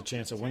had a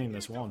chance of winning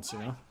this once, you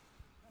know?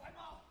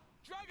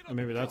 And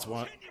maybe that's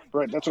why.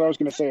 Right, that's what I was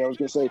going to say. I was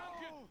going to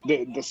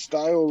say the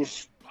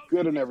style's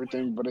good and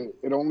everything, but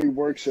it only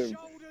works if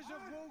Shoulders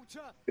of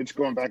water. it's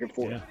going back and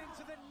forth. Yeah.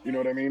 You know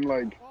what I mean?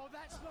 Like, Oh,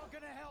 that's not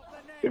going to help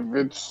the if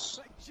neck. it's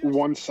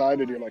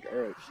one-sided, you're like, all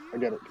right, I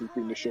get it. Keep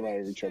beating the shit out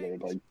of each other.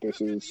 Like,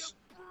 this is,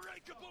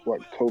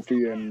 what,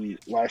 Kofi and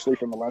Lashley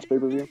from the last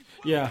pay-per-view?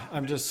 Yeah,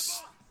 I'm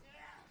just...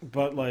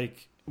 But,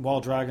 like,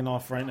 while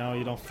Draganov right now,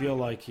 you don't feel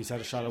like he's had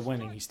a shot at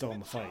winning. He's still in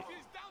the fight.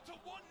 He's down to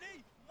one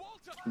knee.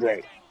 Walter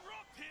Right. getting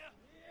rocked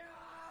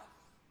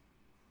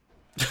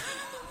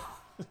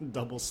here.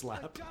 Double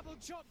slap. Double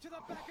chop to the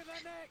back of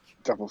the neck.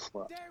 Double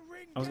slap. Their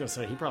ring I was going to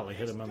say, he probably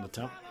hit him on the,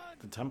 talent.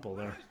 the temple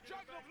there.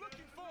 Dragonov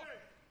looking for.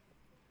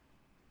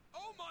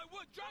 Oh my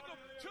word, Dragonov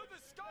to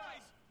the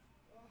skies.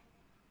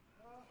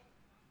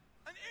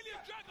 And Ilya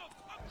Draganov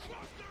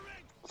across the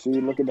ring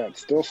See, look at that.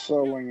 Still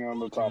selling on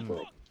the top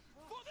rope.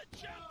 for the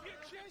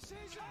championship. This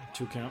is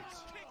 2 count.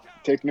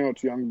 Take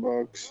notes, Young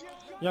Bucks.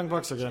 Young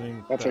Bucks are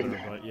getting That's better,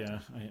 right. but yeah,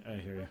 I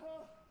hear you.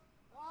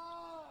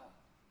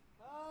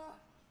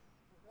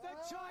 the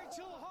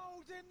title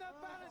hold in the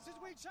balance as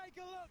we take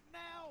a look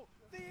now.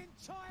 The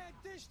entire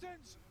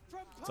distance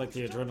from It's like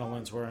the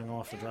adrenaline's wearing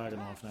off for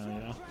Draganov now, you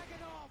know?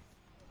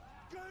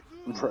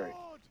 Good Right.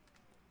 Lord.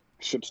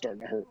 Shit's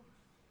starting to hurt.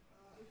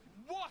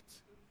 What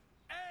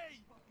a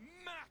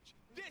match!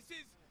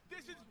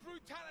 This is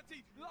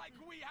brutality like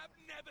we have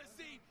never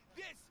seen.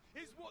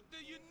 This is what the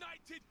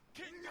United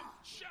Kingdom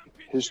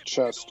Championship His is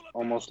chest all about.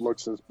 almost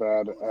looks as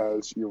bad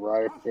as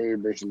Uriah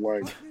Faber's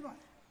leg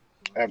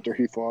after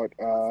he fought,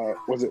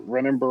 was it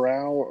Renan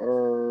Barao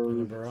or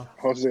Renan Barao?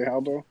 Jose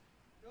Aldo?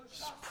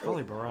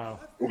 Probably Barao.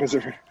 Was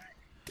it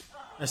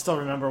I still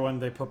remember when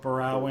they put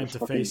Barao in to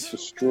fucking face...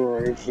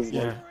 destroyed? It was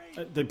Yeah,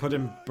 like, they put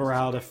in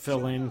Barao to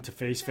fill in to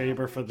face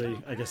Faber for the,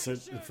 I guess,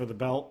 for the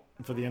belt,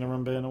 for the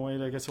interim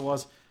bantamweight, I guess it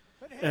was.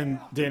 And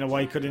Dana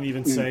White couldn't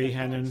even say,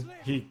 and then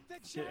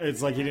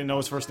it's like he didn't know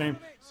his first name.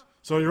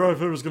 So Uriah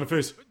Faber was going to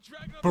face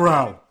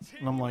Barao.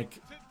 And I'm like,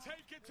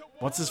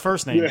 what's his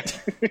first name? yeah.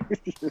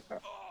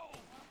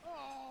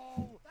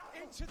 Oh,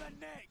 into the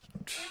neck,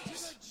 into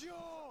the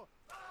jaw.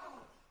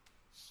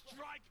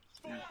 Strike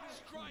for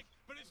strike,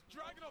 but it's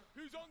Dragonov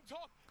who's on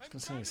top. I was going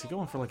to say, is he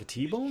going for like a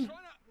T-bone?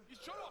 He's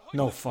trying to hoist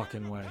No the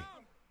fucking way. down.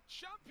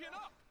 Champion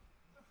up.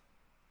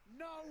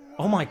 No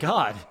Oh my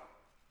god.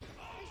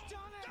 He's done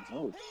it.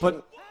 Oh,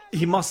 But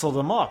he muscled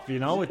him up, you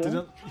know?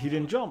 He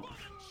didn't jump.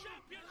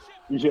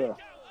 yeah.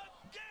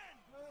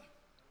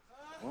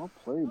 Well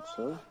played,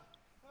 sir.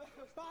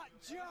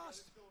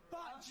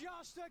 But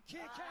just a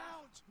kick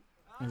out.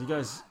 And you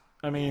guys,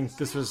 I mean,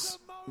 this was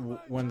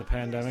when the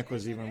pandemic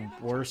was even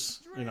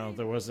worse. You know,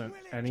 there wasn't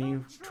any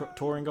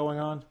touring going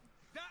on.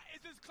 That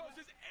is as close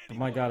as But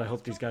my god, I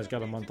hope these guys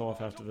got a month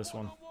off after this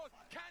one.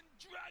 Can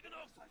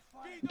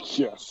Dragonov be the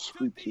Yes,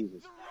 sweet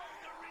Jesus.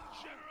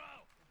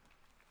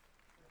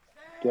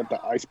 Get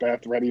the ice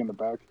bath ready in the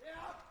back.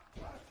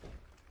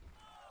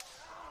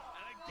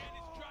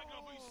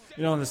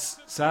 You know, and the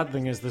sad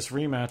thing is this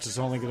rematch is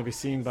only going to be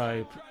seen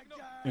by,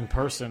 in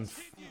person,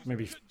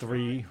 maybe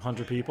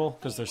 300 people,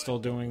 because they're still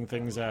doing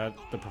things at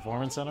the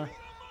Performance Center.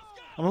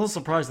 I'm a little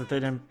surprised that they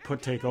didn't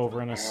put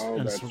TakeOver in a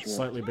that's true.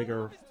 slightly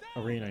bigger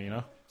arena, you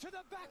know? To the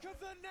back of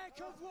the neck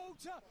of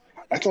Walter.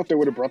 I thought they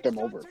would have brought them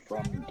over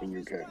from the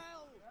UK.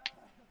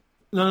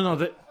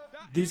 No.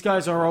 These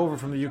guys are over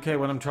from the UK.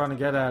 What I'm trying to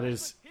get at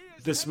is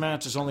this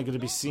match is only going to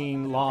be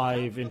seen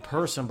live in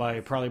person by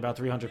probably about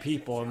 300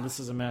 people, and this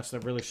is a match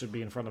that really should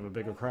be in front of a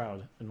bigger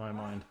crowd, in my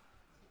mind.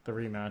 The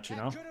rematch, you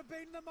know? Could have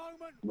been the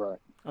moment. Right.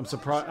 I'm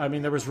surprised. I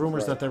mean, there was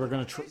rumors that they were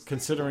going to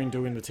considering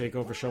doing the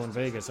TakeOver show in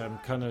Vegas. I'm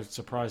kind of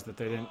surprised that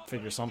they didn't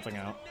figure something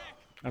out.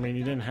 I mean,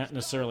 you didn't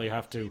necessarily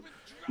have to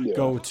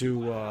go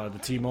to the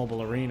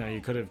T-Mobile Arena.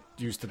 You could have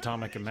used the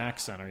Atomic and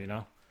Max Center, you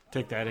know?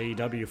 Take that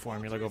AEW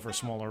formula, go for a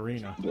smaller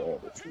arena. Yeah.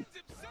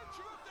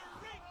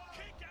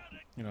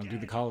 You know, do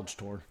the college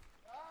tour.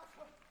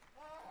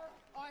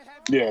 I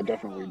have Yeah,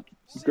 definitely.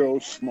 Go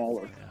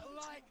smaller.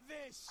 like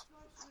this.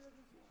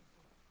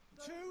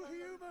 Two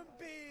human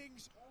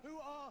beings who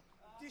are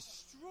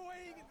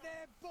destroying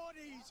their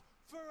bodies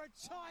for a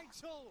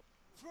title,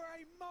 for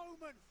a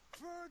moment,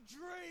 for a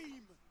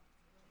dream.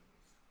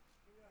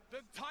 The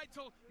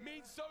title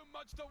means so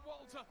much to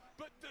Walter,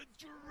 but the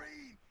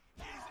dream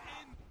is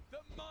in the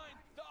mind,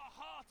 the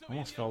heart of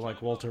Almost Ilya felt like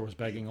Dragunov. Walter was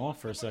begging off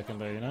for a second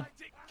there, you know?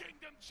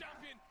 Kingdom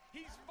champion.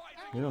 He's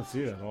fighting. You don't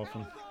see that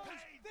often.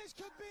 This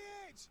could be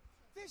it.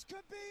 This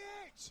could be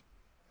it.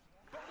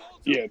 But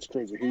Walter Yeah, it's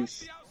crazy. on the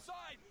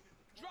outside.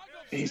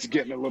 Dragunov He's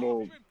getting a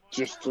little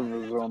just of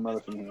his own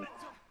medicine here.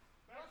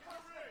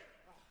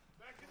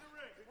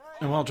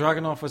 And while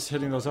Draganov was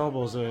hitting those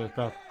elbows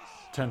about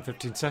 10,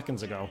 15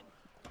 seconds ago,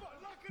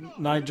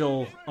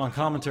 Nigel on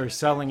commentary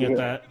selling it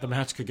that the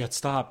match could get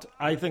stopped.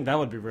 I think that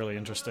would be really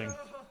interesting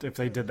if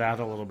they did that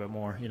a little bit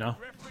more, you know?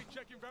 Referee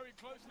checking very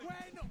closely.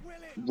 When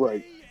will it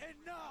Right. be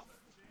enough?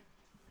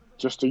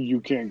 Just so you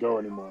can't go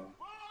anymore.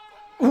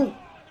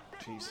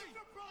 Jeez.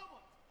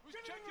 Was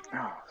checking on,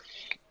 Ah,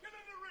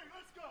 referee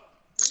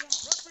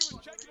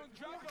was checking on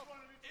Dragunov.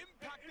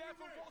 Impact there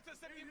from Walter,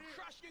 sending him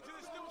crashing into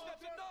the steel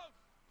steps. And no.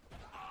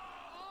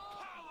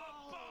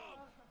 Powerbomb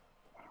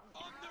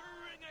on the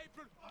ring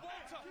apron.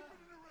 Walter.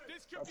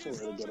 This could that's be a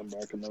his way to get him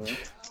back in the ring.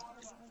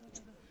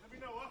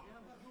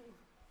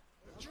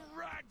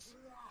 drags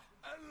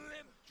a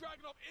limp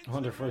Dragunov into I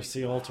wonder the if I ring.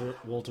 see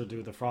Walter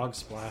do the frog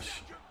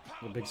splash,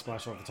 the big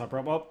splash off the top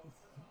rope. Oh,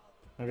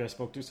 maybe I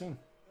spoke too soon.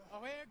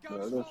 Oh, here There goes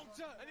it is.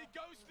 Walter. And he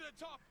goes to the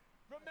top.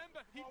 Remember,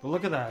 he But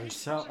look at that. He's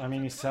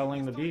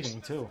selling the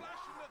beating too. splash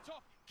from the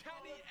top. Can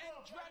he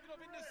end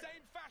Dragunov in the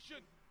same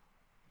fashion?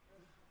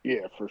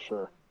 Yeah, for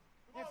sure.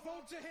 If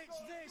Walter hits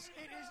this,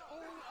 it is all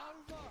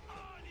over.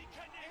 And he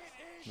connects.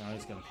 It is. No,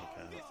 he's gonna kick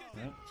out.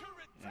 Right? To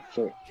return.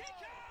 So,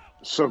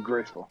 so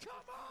graceful. Come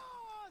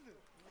on!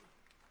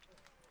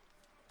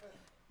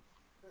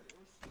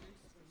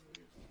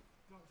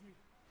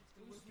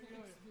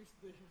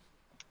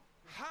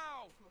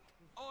 How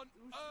on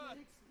earth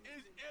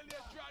is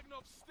Ilya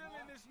Dragunov still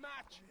in this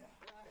match?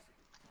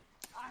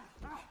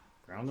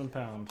 Ground and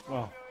pound.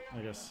 Well,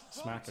 I guess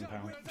smack and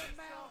pound. With the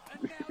mouth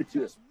and now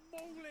just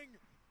mauling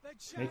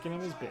the Making him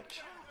his champion.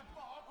 bitch.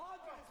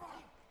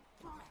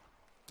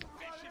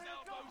 Vicious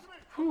elbows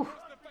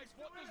across the face.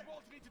 What does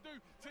Walter need to do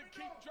to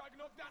keep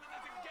Dragunov down? And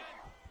that's again.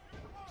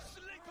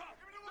 Sleeper.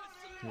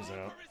 The He's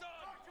sleeper out. is on.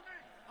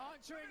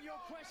 Answering your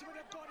question with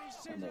a body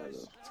And there it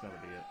scissors. is. It's gotta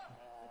be it.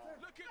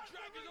 Look at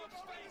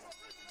Dragunov's face.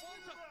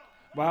 Walter.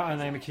 Wow, and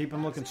they keep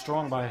him looking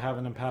strong by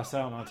having him pass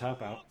out on a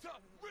tap out. Walter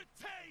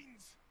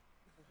retains.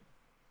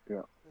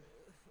 Yeah.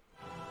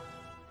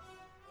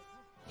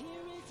 Here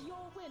is your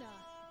winner,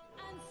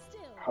 and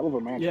still Hell of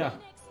a match. Yeah.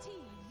 NXT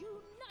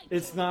United.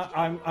 It's not.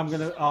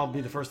 I'll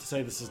be the first to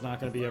say this is not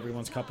gonna be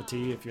everyone's cup of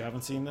tea if you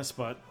haven't seen this,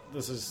 but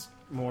this is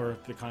more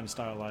the kind of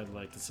style I'd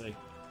like to see.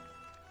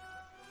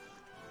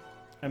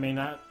 I mean,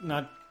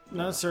 not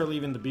necessarily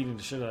even the beating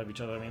the shit out of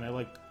each other. I mean, I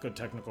like good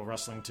technical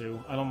wrestling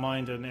too. I don't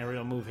mind an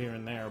aerial move here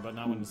and there, but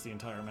not when it's the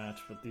entire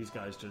match. But these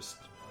guys just,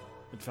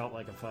 it felt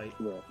like a fight.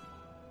 Yeah.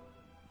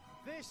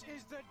 This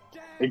is the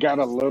It got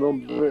a little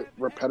bit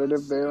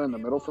repetitive there in the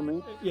middle for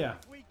me, Yeah.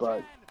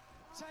 but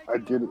I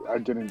did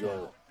enjoy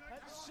it.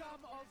 at some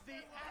of the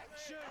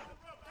action.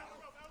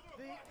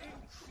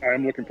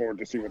 I'm looking forward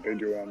to see what they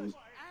do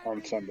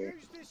on Sunday.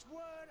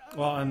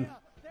 Well, and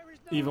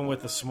even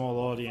with a small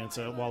audience,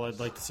 while I'd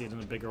like to see it in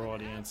a bigger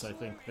audience, I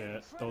think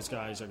that those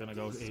guys are going to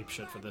go ape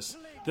shit for this.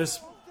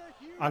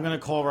 I'm going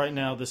to call right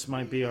now, this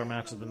might be our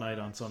match of the night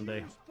on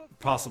Sunday.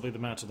 Possibly the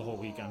match of the whole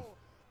weekend.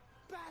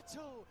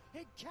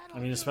 I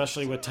mean,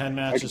 especially with 10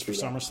 matches for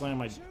see that.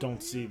 SummerSlam, I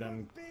don't see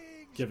them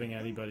giving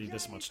anybody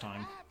this much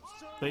time.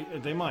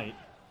 They might.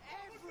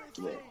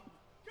 Yeah.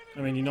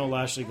 I mean, you know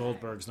Lashley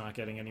Goldberg's not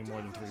getting any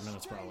more than 3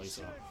 minutes probably,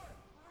 so.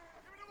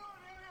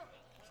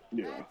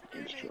 Yeah,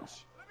 that's true.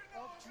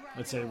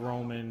 I'd say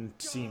Roman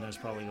Cena is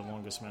probably the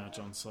longest match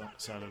on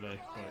Saturday,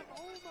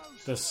 but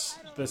this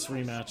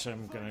rematch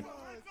I'm gonna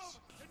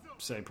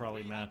say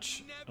probably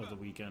match of the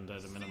weekend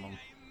at a minimum.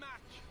 A match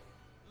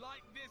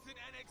like this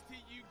in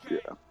NXT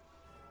UK. Yeah.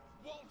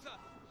 Walter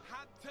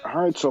had to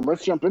All right, so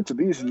let's jump into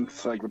these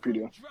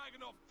Encyclopedia.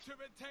 Dragunov to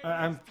retain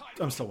I'm his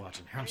title. still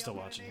watching here. I'm still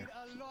watching here.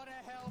 A lot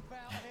of help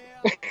out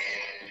here.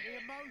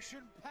 The emotion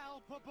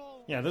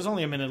palpable. Yeah, there's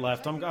only a minute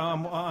left. I'm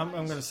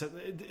gonna say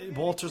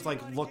Walter's like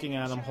looking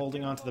at him,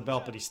 holding onto the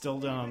belt, but he's still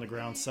down on the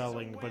ground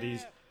selling. But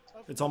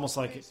it's almost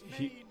like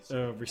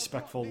a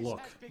respectful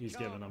look he's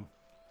giving him.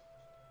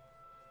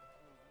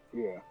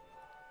 Yeah.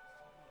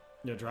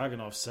 Yeah,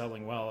 Dragunov's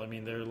selling well. I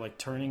mean, they're like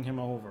turning him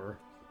over,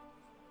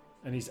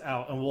 and he's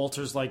out, and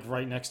Walter's like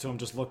right next to him,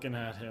 just looking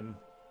at him.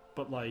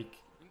 But like,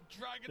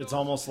 it's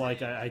almost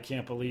like I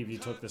can't believe you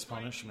took this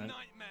punishment.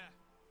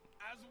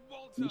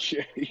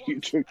 Yeah, you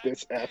took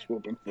this ass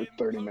whooping for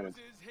 30 minutes.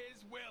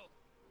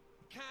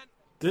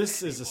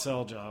 This is a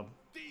sell job.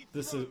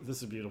 This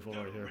is beautiful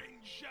right here.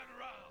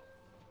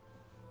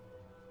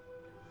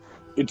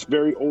 It's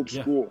very old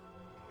Yeah. school.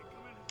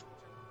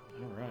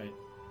 All right.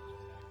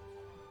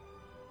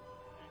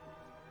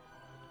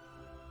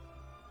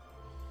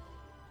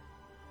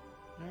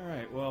 All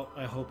right. Well,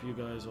 I hope you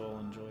guys all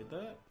enjoyed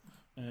that.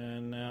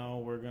 And now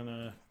we're going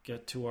to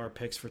get to our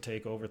picks for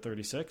TakeOver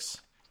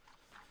 36.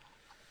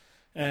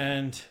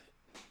 And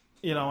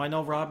I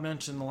know Rob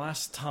mentioned the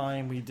last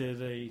time we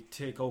did a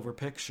Takeover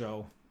pick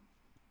show,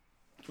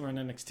 or an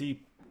NXT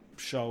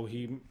show,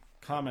 he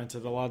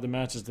commented a lot of the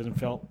matches didn't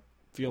feel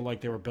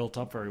like they were built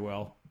up very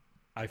well.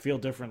 I feel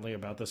differently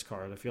about this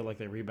card. I feel like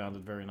they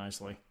rebounded very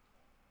nicely.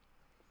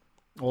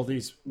 All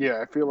these...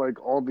 Yeah, I feel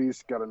like all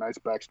these got a nice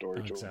backstory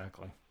to them.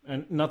 Exactly.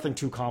 And nothing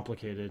too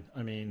complicated.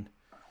 I mean,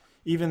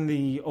 even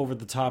the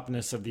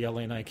over-the-topness of the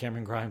LA Knight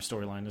Cameron Grimes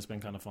storyline has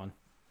been kind of fun.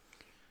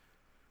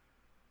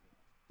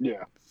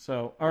 Yeah.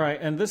 So, all right.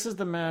 And this is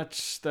the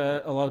match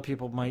that a lot of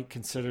people might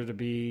consider to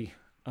be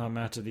a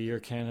match of the year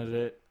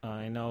candidate.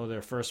 I know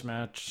their first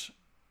match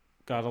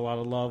got a lot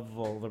of love.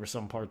 Well, there were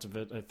some parts of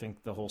it. I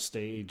think the whole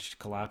stage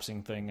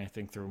collapsing thing, I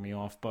think, threw me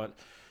off. But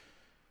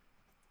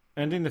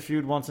ending the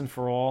feud once and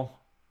for all,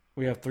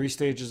 we have 3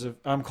 stages of...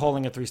 I'm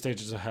calling it 3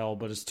 stages of hell,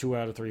 but it's 2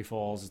 out of 3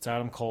 falls. It's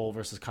Adam Cole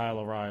versus Kyle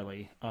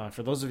O'Reilly.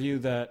 For those of you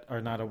that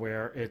are not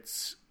aware,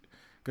 it's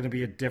going to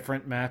be a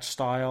different match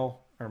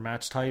style or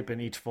match type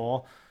in each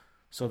fall.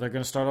 So they're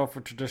going to start off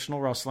with traditional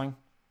wrestling.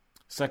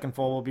 Second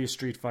fall will be a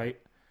street fight.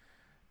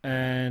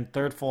 And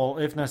third fall,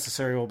 if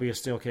necessary, will be a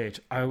steel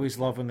cage. I always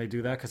love when they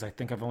do that because I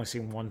think I've only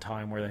seen one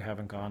time where they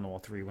haven't gone all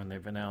 3 when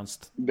they've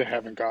announced. They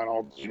haven't gone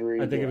all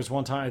 3. I think it was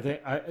one time.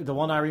 The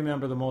one I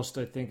remember the most,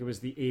 I think it was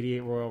the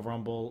 88 Royal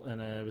Rumble,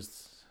 and it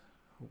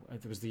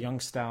was the Young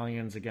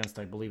Stallions against,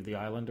 I believe, the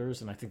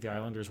Islanders. And I think the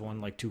Islanders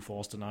won like 2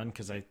 falls to none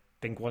because I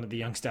think one of the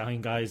Young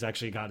Stallion guys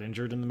actually got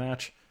injured in the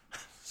match.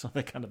 So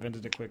they kind of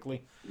ended it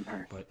quickly.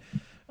 Nice. But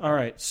all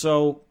right,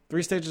 so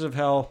 3 stages of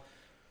hell.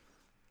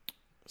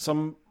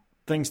 Some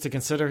things to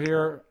consider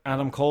here.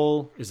 Adam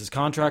Cole, is his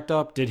contract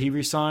up? Did he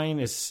resign?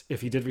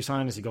 If he did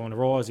resign, is he going to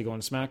Raw? Is he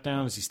going to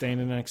SmackDown? Is he staying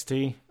in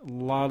NXT? A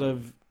lot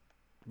of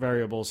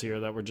variables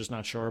here that we're just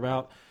not sure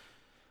about.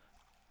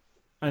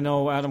 I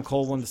know Adam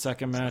Cole won the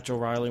second match.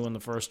 O'Reilly won the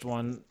first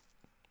one.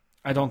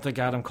 I don't think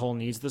Adam Cole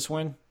needs this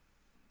win.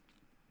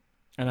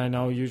 And I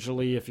know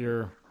usually if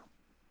you're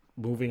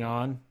moving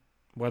on,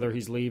 whether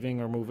he's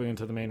leaving or moving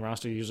into the main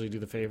roster, you usually do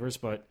the favors,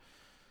 but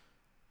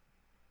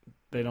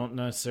they don't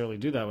necessarily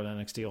do that with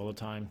NXT all the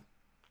time.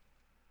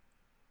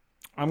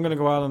 I'm going to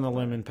go out on the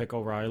limb and pick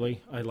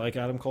O'Reilly. I like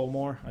Adam Cole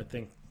more. I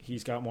think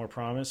he's got more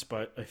promise,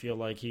 but I feel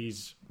like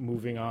he's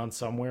moving on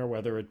somewhere,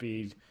 whether it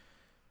be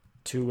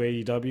to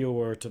AEW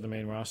or to the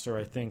main roster.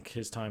 I think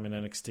his time in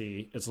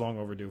NXT, it's long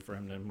overdue for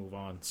him to move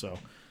on. So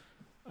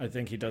I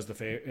think he does the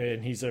favor,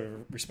 and he's a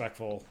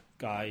respectful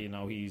guy. You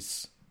know,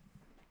 he's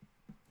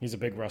a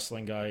big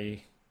wrestling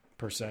guy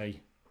per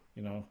se.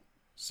 You know,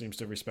 seems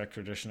to respect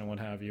tradition and what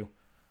have you.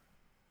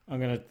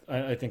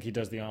 I think he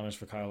does the honors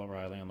for Kyle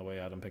O'Reilly on the way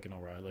out. I'm picking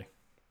O'Reilly.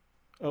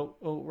 Oh,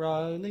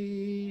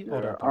 O'Reilly.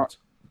 Yeah,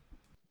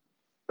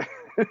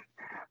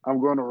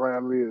 I'm going to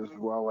O'Reilly as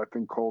well. I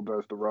think Cole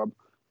does the rub.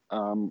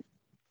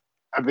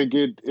 I think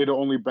it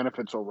only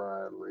benefits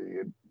O'Reilly.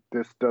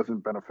 This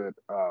doesn't benefit.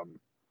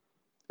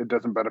 It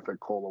doesn't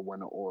benefit Cole a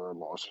win or a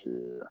loss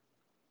here.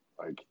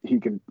 Like he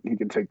can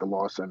take the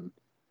loss and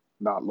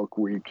not look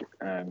weak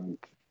and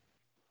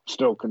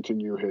still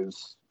continue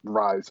his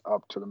rise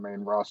up to the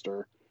main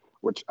roster,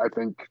 which I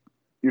think,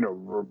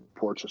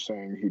 reports are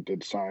saying he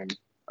did sign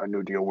a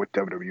new deal with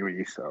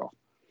WWE, so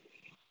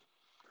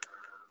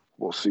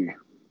we'll see.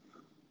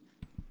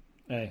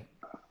 Hey,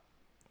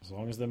 as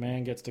long as the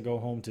man gets to go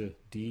home to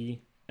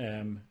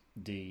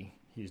DMD,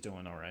 he's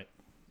doing all right.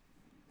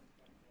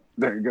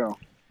 There you go.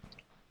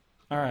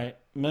 All right,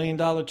 $1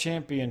 Million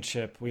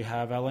Championship. We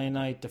have LA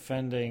Knight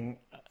defending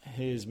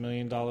his $1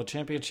 Million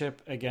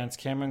Championship against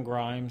Cameron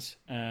Grimes,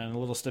 and a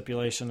little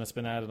stipulation that's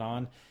been added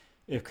on.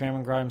 If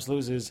Cameron Grimes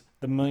loses,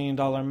 the $1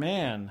 Million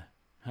Man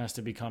has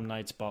to become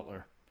Knight's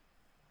butler.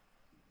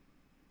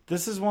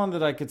 This is one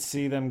that I could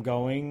see them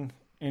going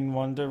in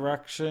one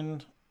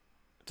direction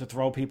to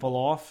throw people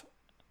off,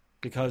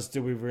 because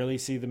do we really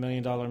see the $1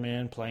 Million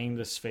Man playing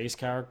this face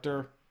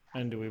character?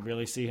 And do we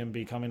really see him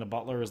becoming a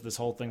butler? Has this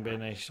whole thing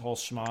been a whole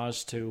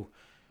schmozz to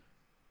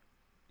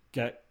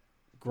get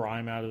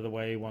Grime out of the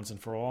way once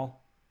and for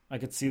all? I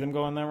could see them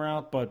going that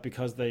route, but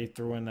because they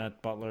threw in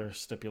that butler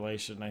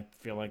stipulation, I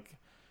feel like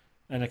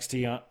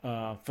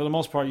NXT, for the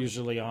most part,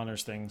 usually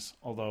honors things,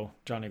 although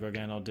Johnny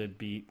Gargano did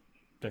beat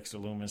Dexter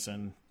Lumis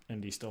and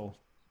Indy still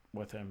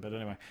with him. But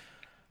anyway,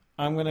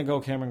 I'm going to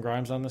go Cameron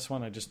Grimes on this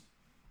one. I just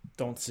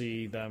don't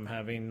see them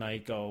having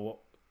Knight go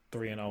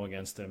 3-0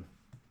 against him.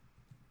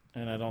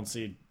 And I don't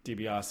see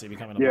DiBiase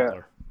becoming a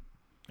butler.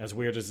 As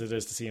weird as it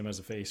is to see him as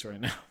a face right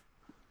now.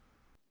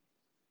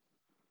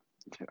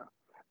 Yeah.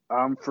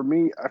 For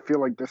me, I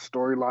feel like this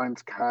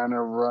storyline's kind of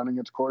running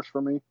its course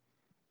for me.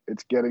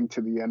 It's getting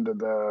to the end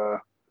of all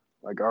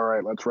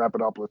right, let's wrap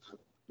it up. Let's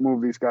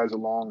move these guys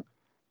along.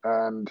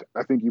 And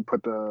I think you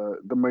put the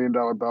 $1 Million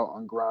belt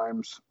on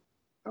Grimes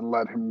and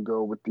let him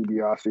go with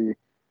DiBiase.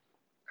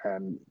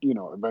 And,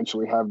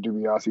 eventually have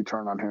DiBiase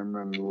turn on him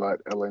and let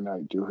LA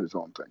Knight do his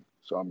own thing.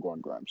 So I'm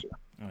going Grimes here.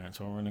 All right,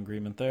 so we're in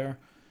agreement there.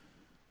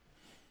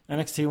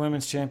 NXT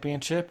Women's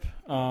Championship.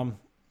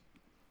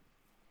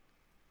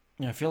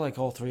 Yeah, I feel like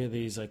all three of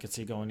these I could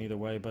see going either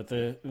way, but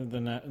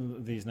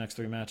these next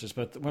three matches.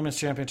 But the Women's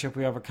Championship,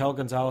 we have Raquel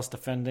Gonzalez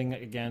defending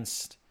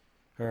against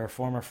her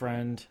former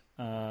friend,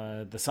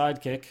 the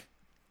Sidekick.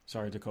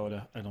 Sorry,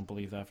 Dakota. I don't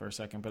believe that for a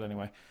second, but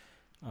anyway.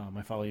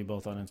 I follow you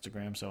both on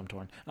Instagram, so I'm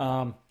torn.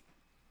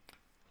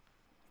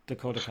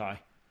 Dakota Kai.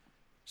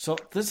 So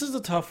this is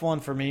a tough one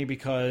for me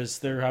because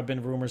there have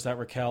been rumors that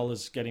Raquel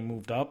is getting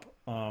moved up.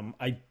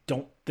 I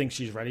don't think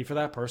she's ready for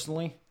that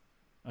personally.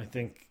 I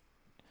think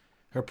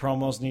her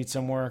promos need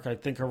some work. I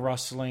think her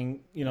wrestling,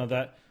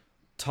 that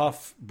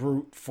tough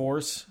brute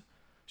force,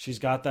 she's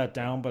got that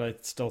down, but I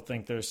still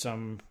think there's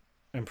some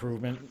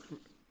improvement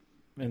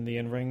in the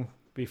in-ring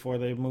before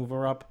they move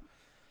her up.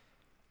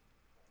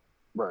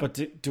 Right.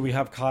 But do we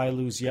have Kai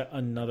lose yet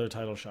another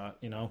title shot?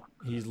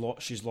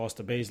 She's lost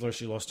to Baszler,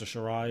 she lost to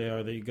Shariah.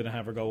 Are they going to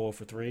have her go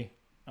 0-3?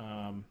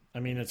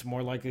 It's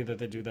more likely that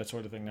they do that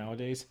sort of thing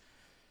nowadays.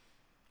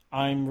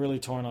 I'm really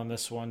torn on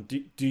this one.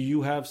 Do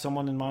you have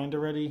someone in mind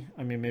already?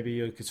 Maybe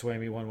you could sway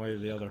me one way or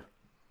the other.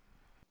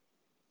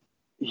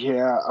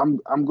 Yeah,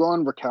 I'm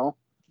going Raquel.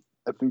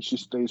 I think she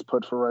stays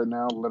put for right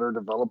now. Let her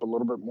develop a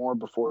little bit more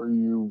before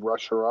you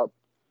rush her up,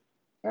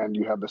 and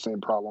you have the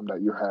same problem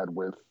that you had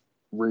with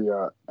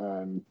Rhea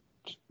and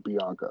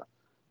Bianca.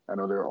 I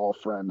know they're all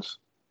friends.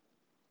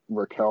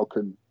 Raquel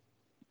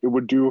it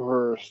would do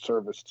her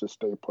service to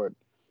stay put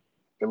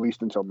at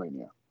least until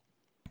Mania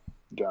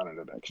down in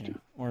NXT. Yeah.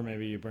 Or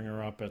maybe you bring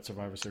her up at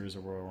Survivor Series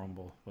or Royal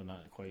Rumble, but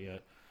not quite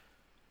yet.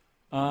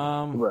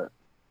 Right.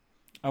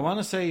 I want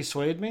to say he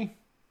swayed me.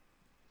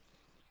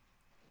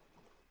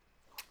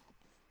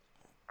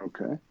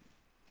 Okay.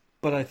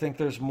 But I think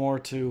there's more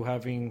to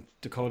having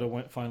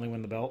Dakota finally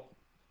win the belt.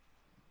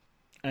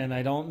 And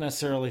I don't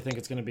necessarily think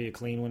it's going to be a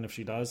clean win if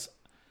she does.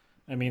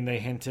 They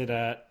hinted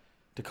at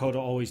Dakota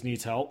always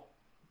needs help.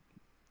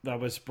 That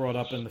was brought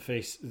up in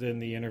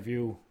the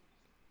interview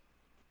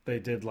they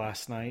did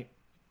last night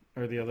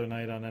or the other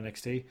night on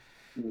NXT.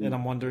 Mm-hmm. And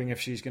I'm wondering if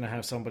she's going to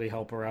have somebody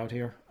help her out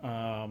here.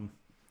 I'm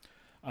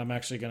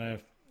actually going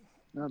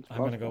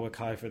to go with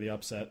Kai for the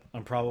upset.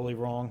 I'm probably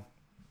wrong.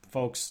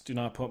 Folks, do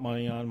not put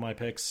money on my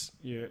picks.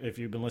 If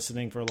you've been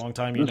listening for a long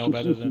time, you know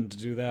better than to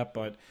do that,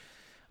 but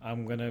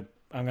I'm gonna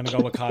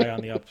go with Kai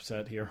on the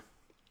upset here.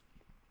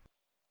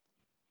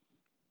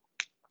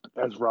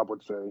 As Rob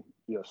would say,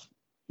 yes,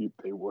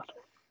 they would.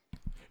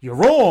 You're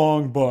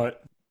wrong,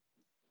 but...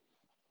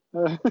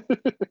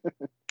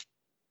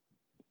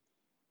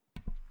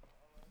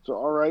 So,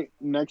 all right,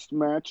 next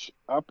match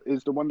up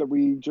is the one that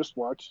we just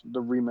watched,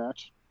 the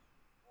rematch.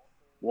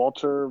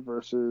 Walter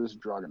versus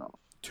Draganov.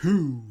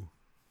 2.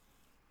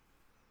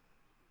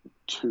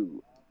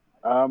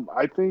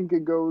 I think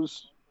it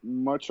goes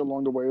much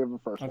along the way of the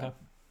first one.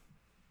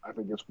 I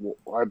think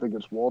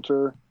it's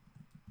Walter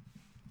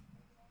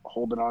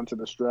holding on to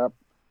the strap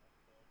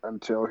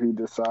until he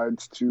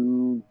decides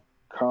to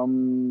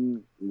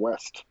come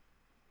west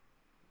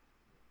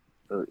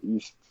or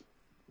east,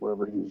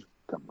 wherever he's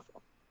coming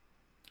from.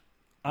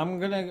 I'm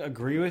gonna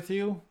agree with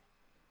you.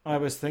 I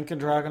was thinking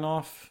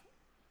Dragunov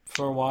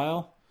for a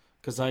while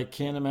because I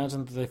can't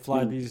imagine that they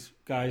fly these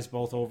guys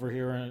both over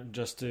here and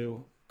just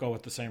to go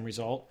with the same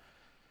result.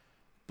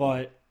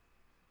 But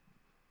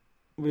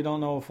we don't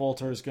know if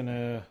Walter is going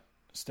to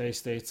stay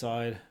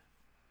stateside.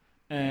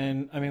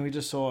 And, we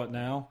just saw it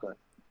now. Okay.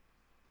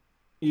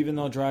 Even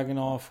though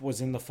Dragunov was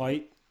in the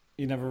fight,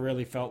 you never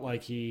really felt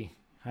like he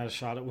had a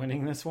shot at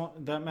winning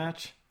that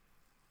match.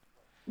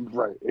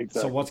 Right,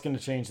 exactly. So what's going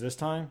to change this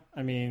time?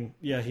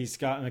 He's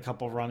gotten a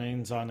couple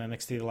run-ins on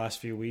NXT the last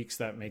few weeks.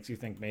 That makes you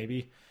think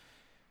maybe.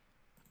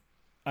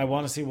 I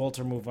want to see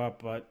Walter move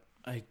up, but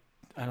I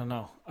don't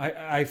know.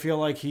 I feel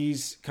like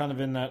he's kind of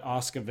in that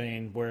Oscar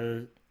vein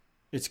where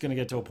it's going to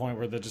get to a point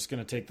where they're just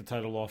going to take the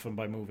title off him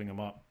by moving him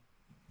up.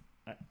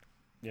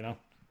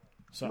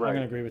 So right. I'm going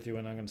to agree with you,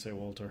 and I'm going to say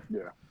Walter.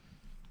 Yeah.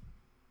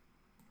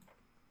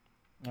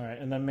 All right,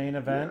 and then main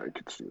event. Yeah, I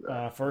could see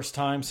that. First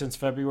time since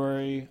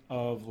February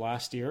of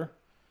last year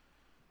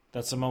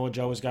that Samoa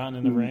Joe has gotten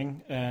in the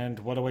ring, and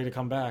what a way to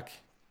come back,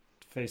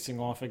 facing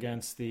off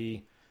against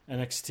the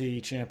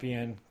NXT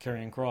champion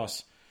Karrion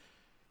Kross.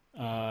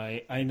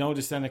 I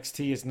noticed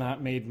NXT has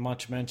not made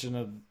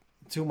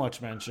too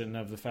much mention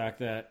of the fact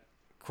that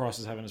Kross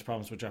is having his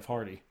problems with Jeff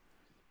Hardy.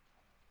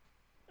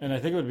 And I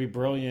think it would be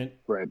brilliant.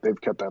 Right, they've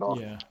kept that off.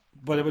 Yeah,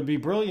 but it would be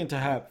brilliant to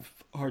have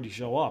Hardy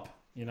show up,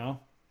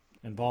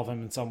 involve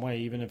him in some way,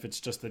 even if it's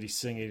just that he's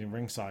singing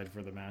ringside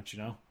for the match,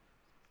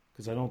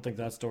 because I don't think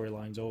that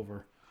storyline's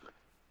over.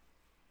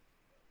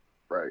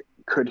 Right.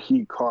 Could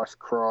he cost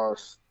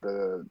Kross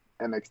the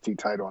NXT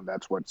title, and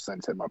that's what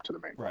sends him up to the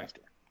main roster?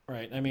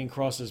 Right.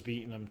 Kross has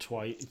beaten him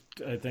twice.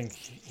 I think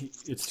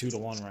it's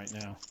 2-1 right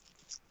now.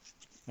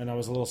 And I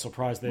was a little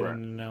surprised they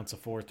didn't announce a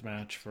fourth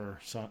match for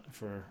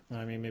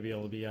maybe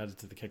it'll be added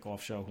to the kickoff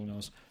show. Who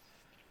knows?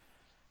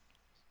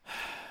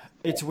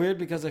 It's weird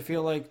because I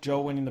feel like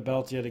Joe winning the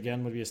belt yet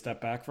again would be a step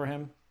back for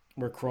him,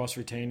 where Kross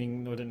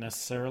retaining wouldn't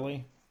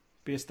necessarily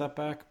be a step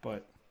back,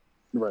 but...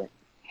 Right.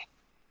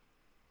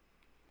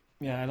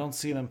 Yeah, I don't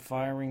see them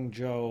firing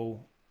Joe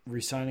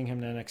re-signing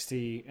him to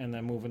NXT and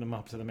then moving him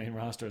up to the main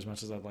roster as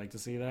much as I'd like to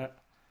see that.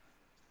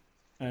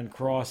 And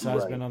Cross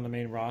has been on the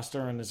main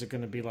roster, and is it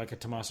going to be like a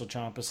Tommaso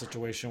Ciampa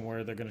situation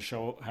where they're going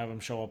to have him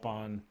show up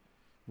on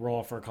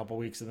Raw for a couple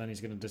weeks and then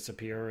he's going to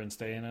disappear and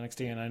stay in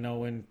NXT? And I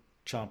know in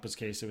Ciampa's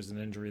case it was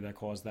an injury that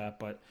caused that,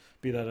 but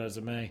be that as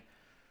it may.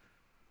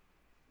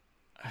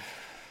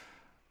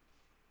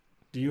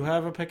 Do you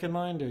have a pick in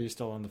mind, or are you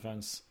still on the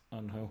fence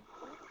on who?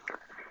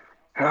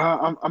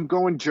 I'm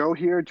going Joe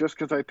here just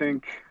because I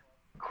think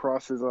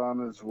Cross is on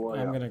his way.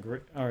 I'm going to agree.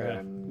 All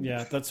right.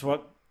 Yeah, that's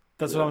what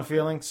I'm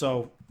feeling.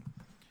 So,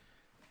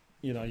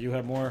 you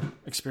have more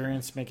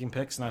experience making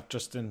picks, not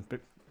just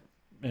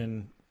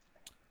in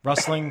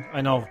wrestling.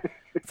 I know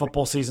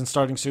football season's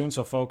starting soon,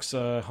 so folks,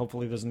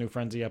 hopefully there's a new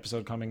Frenzy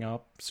episode coming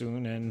up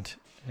soon, and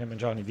him and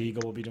Johnny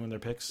Vigo will be doing their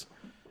picks.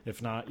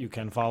 If not, you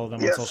can follow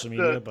them on social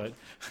media. But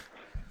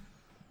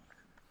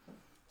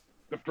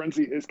the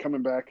Frenzy is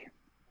coming back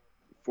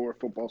for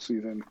football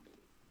season,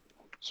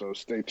 so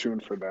stay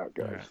tuned for that,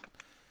 guys.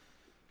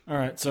 All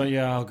right. So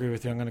yeah, I'll agree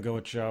with you. I'm going to go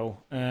with Joe,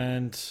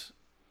 and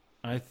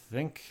I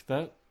think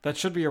that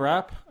should be a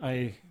wrap.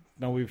 I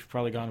know we've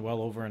probably gone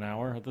well over an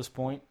hour at this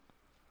point.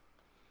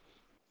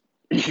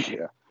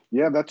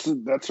 Yeah, that's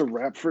a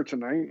wrap for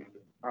tonight.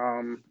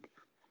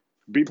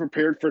 Be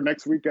prepared for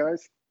next week,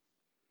 guys.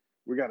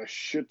 We got a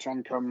shit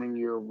ton coming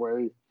your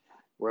way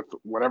with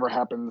whatever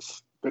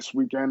happens this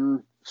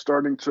weekend,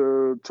 starting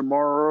to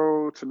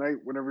tomorrow, tonight,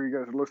 whenever you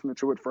guys are listening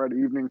to it, Friday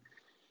evening.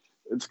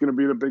 It's going to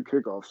be the big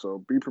kickoff,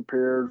 so be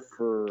prepared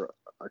for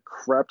a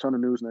crap ton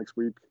of news next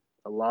week.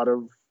 A lot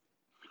of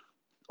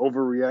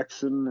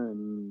overreaction,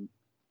 and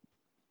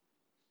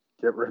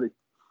get ready.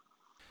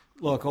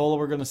 Look, all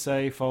we're going to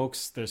say,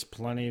 folks, there's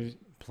plenty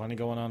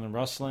going on in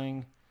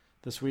wrestling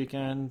this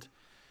weekend.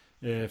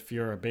 If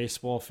you're a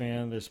baseball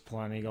fan, there's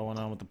plenty going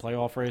on with the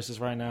playoff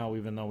races right now,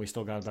 even though we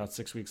still got about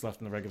 6 weeks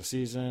left in the regular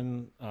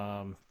season.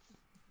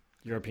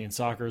 European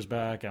soccer is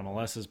back.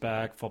 MLS is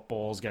back.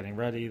 Football's getting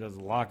ready. There's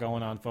a lot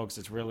going on, folks.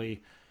 It's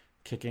really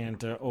kicking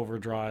into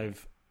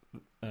overdrive.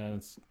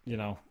 And,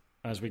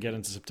 as we get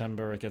into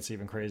September, it gets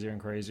even crazier and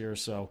crazier.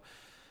 So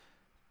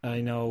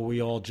I know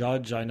we all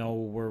judge. I know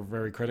we're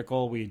very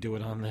critical. We do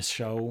it on this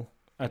show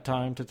at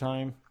time to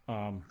time,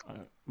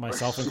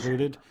 myself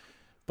included.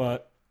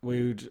 But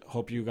we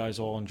hope you guys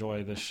all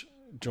enjoy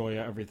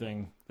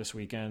everything this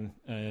weekend.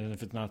 And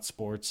if it's not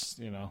sports,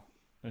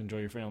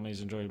 enjoy your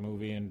families, enjoy the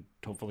movie, and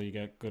hopefully you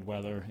get good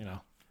weather,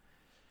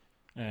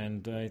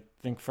 And I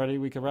think, Freddy,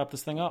 we can wrap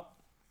this thing up.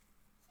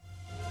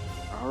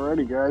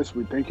 Alrighty, guys.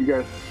 We thank you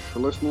guys for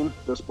listening.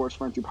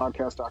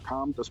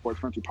 TheSportsFrenzyPodcast.com, The Sports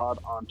Frenzy Pod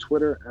on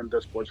Twitter, and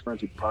The Sports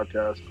Frenzy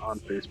Podcast on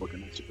Facebook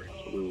and Instagram.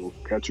 So we will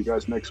catch you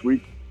guys next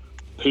week.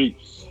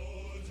 Peace.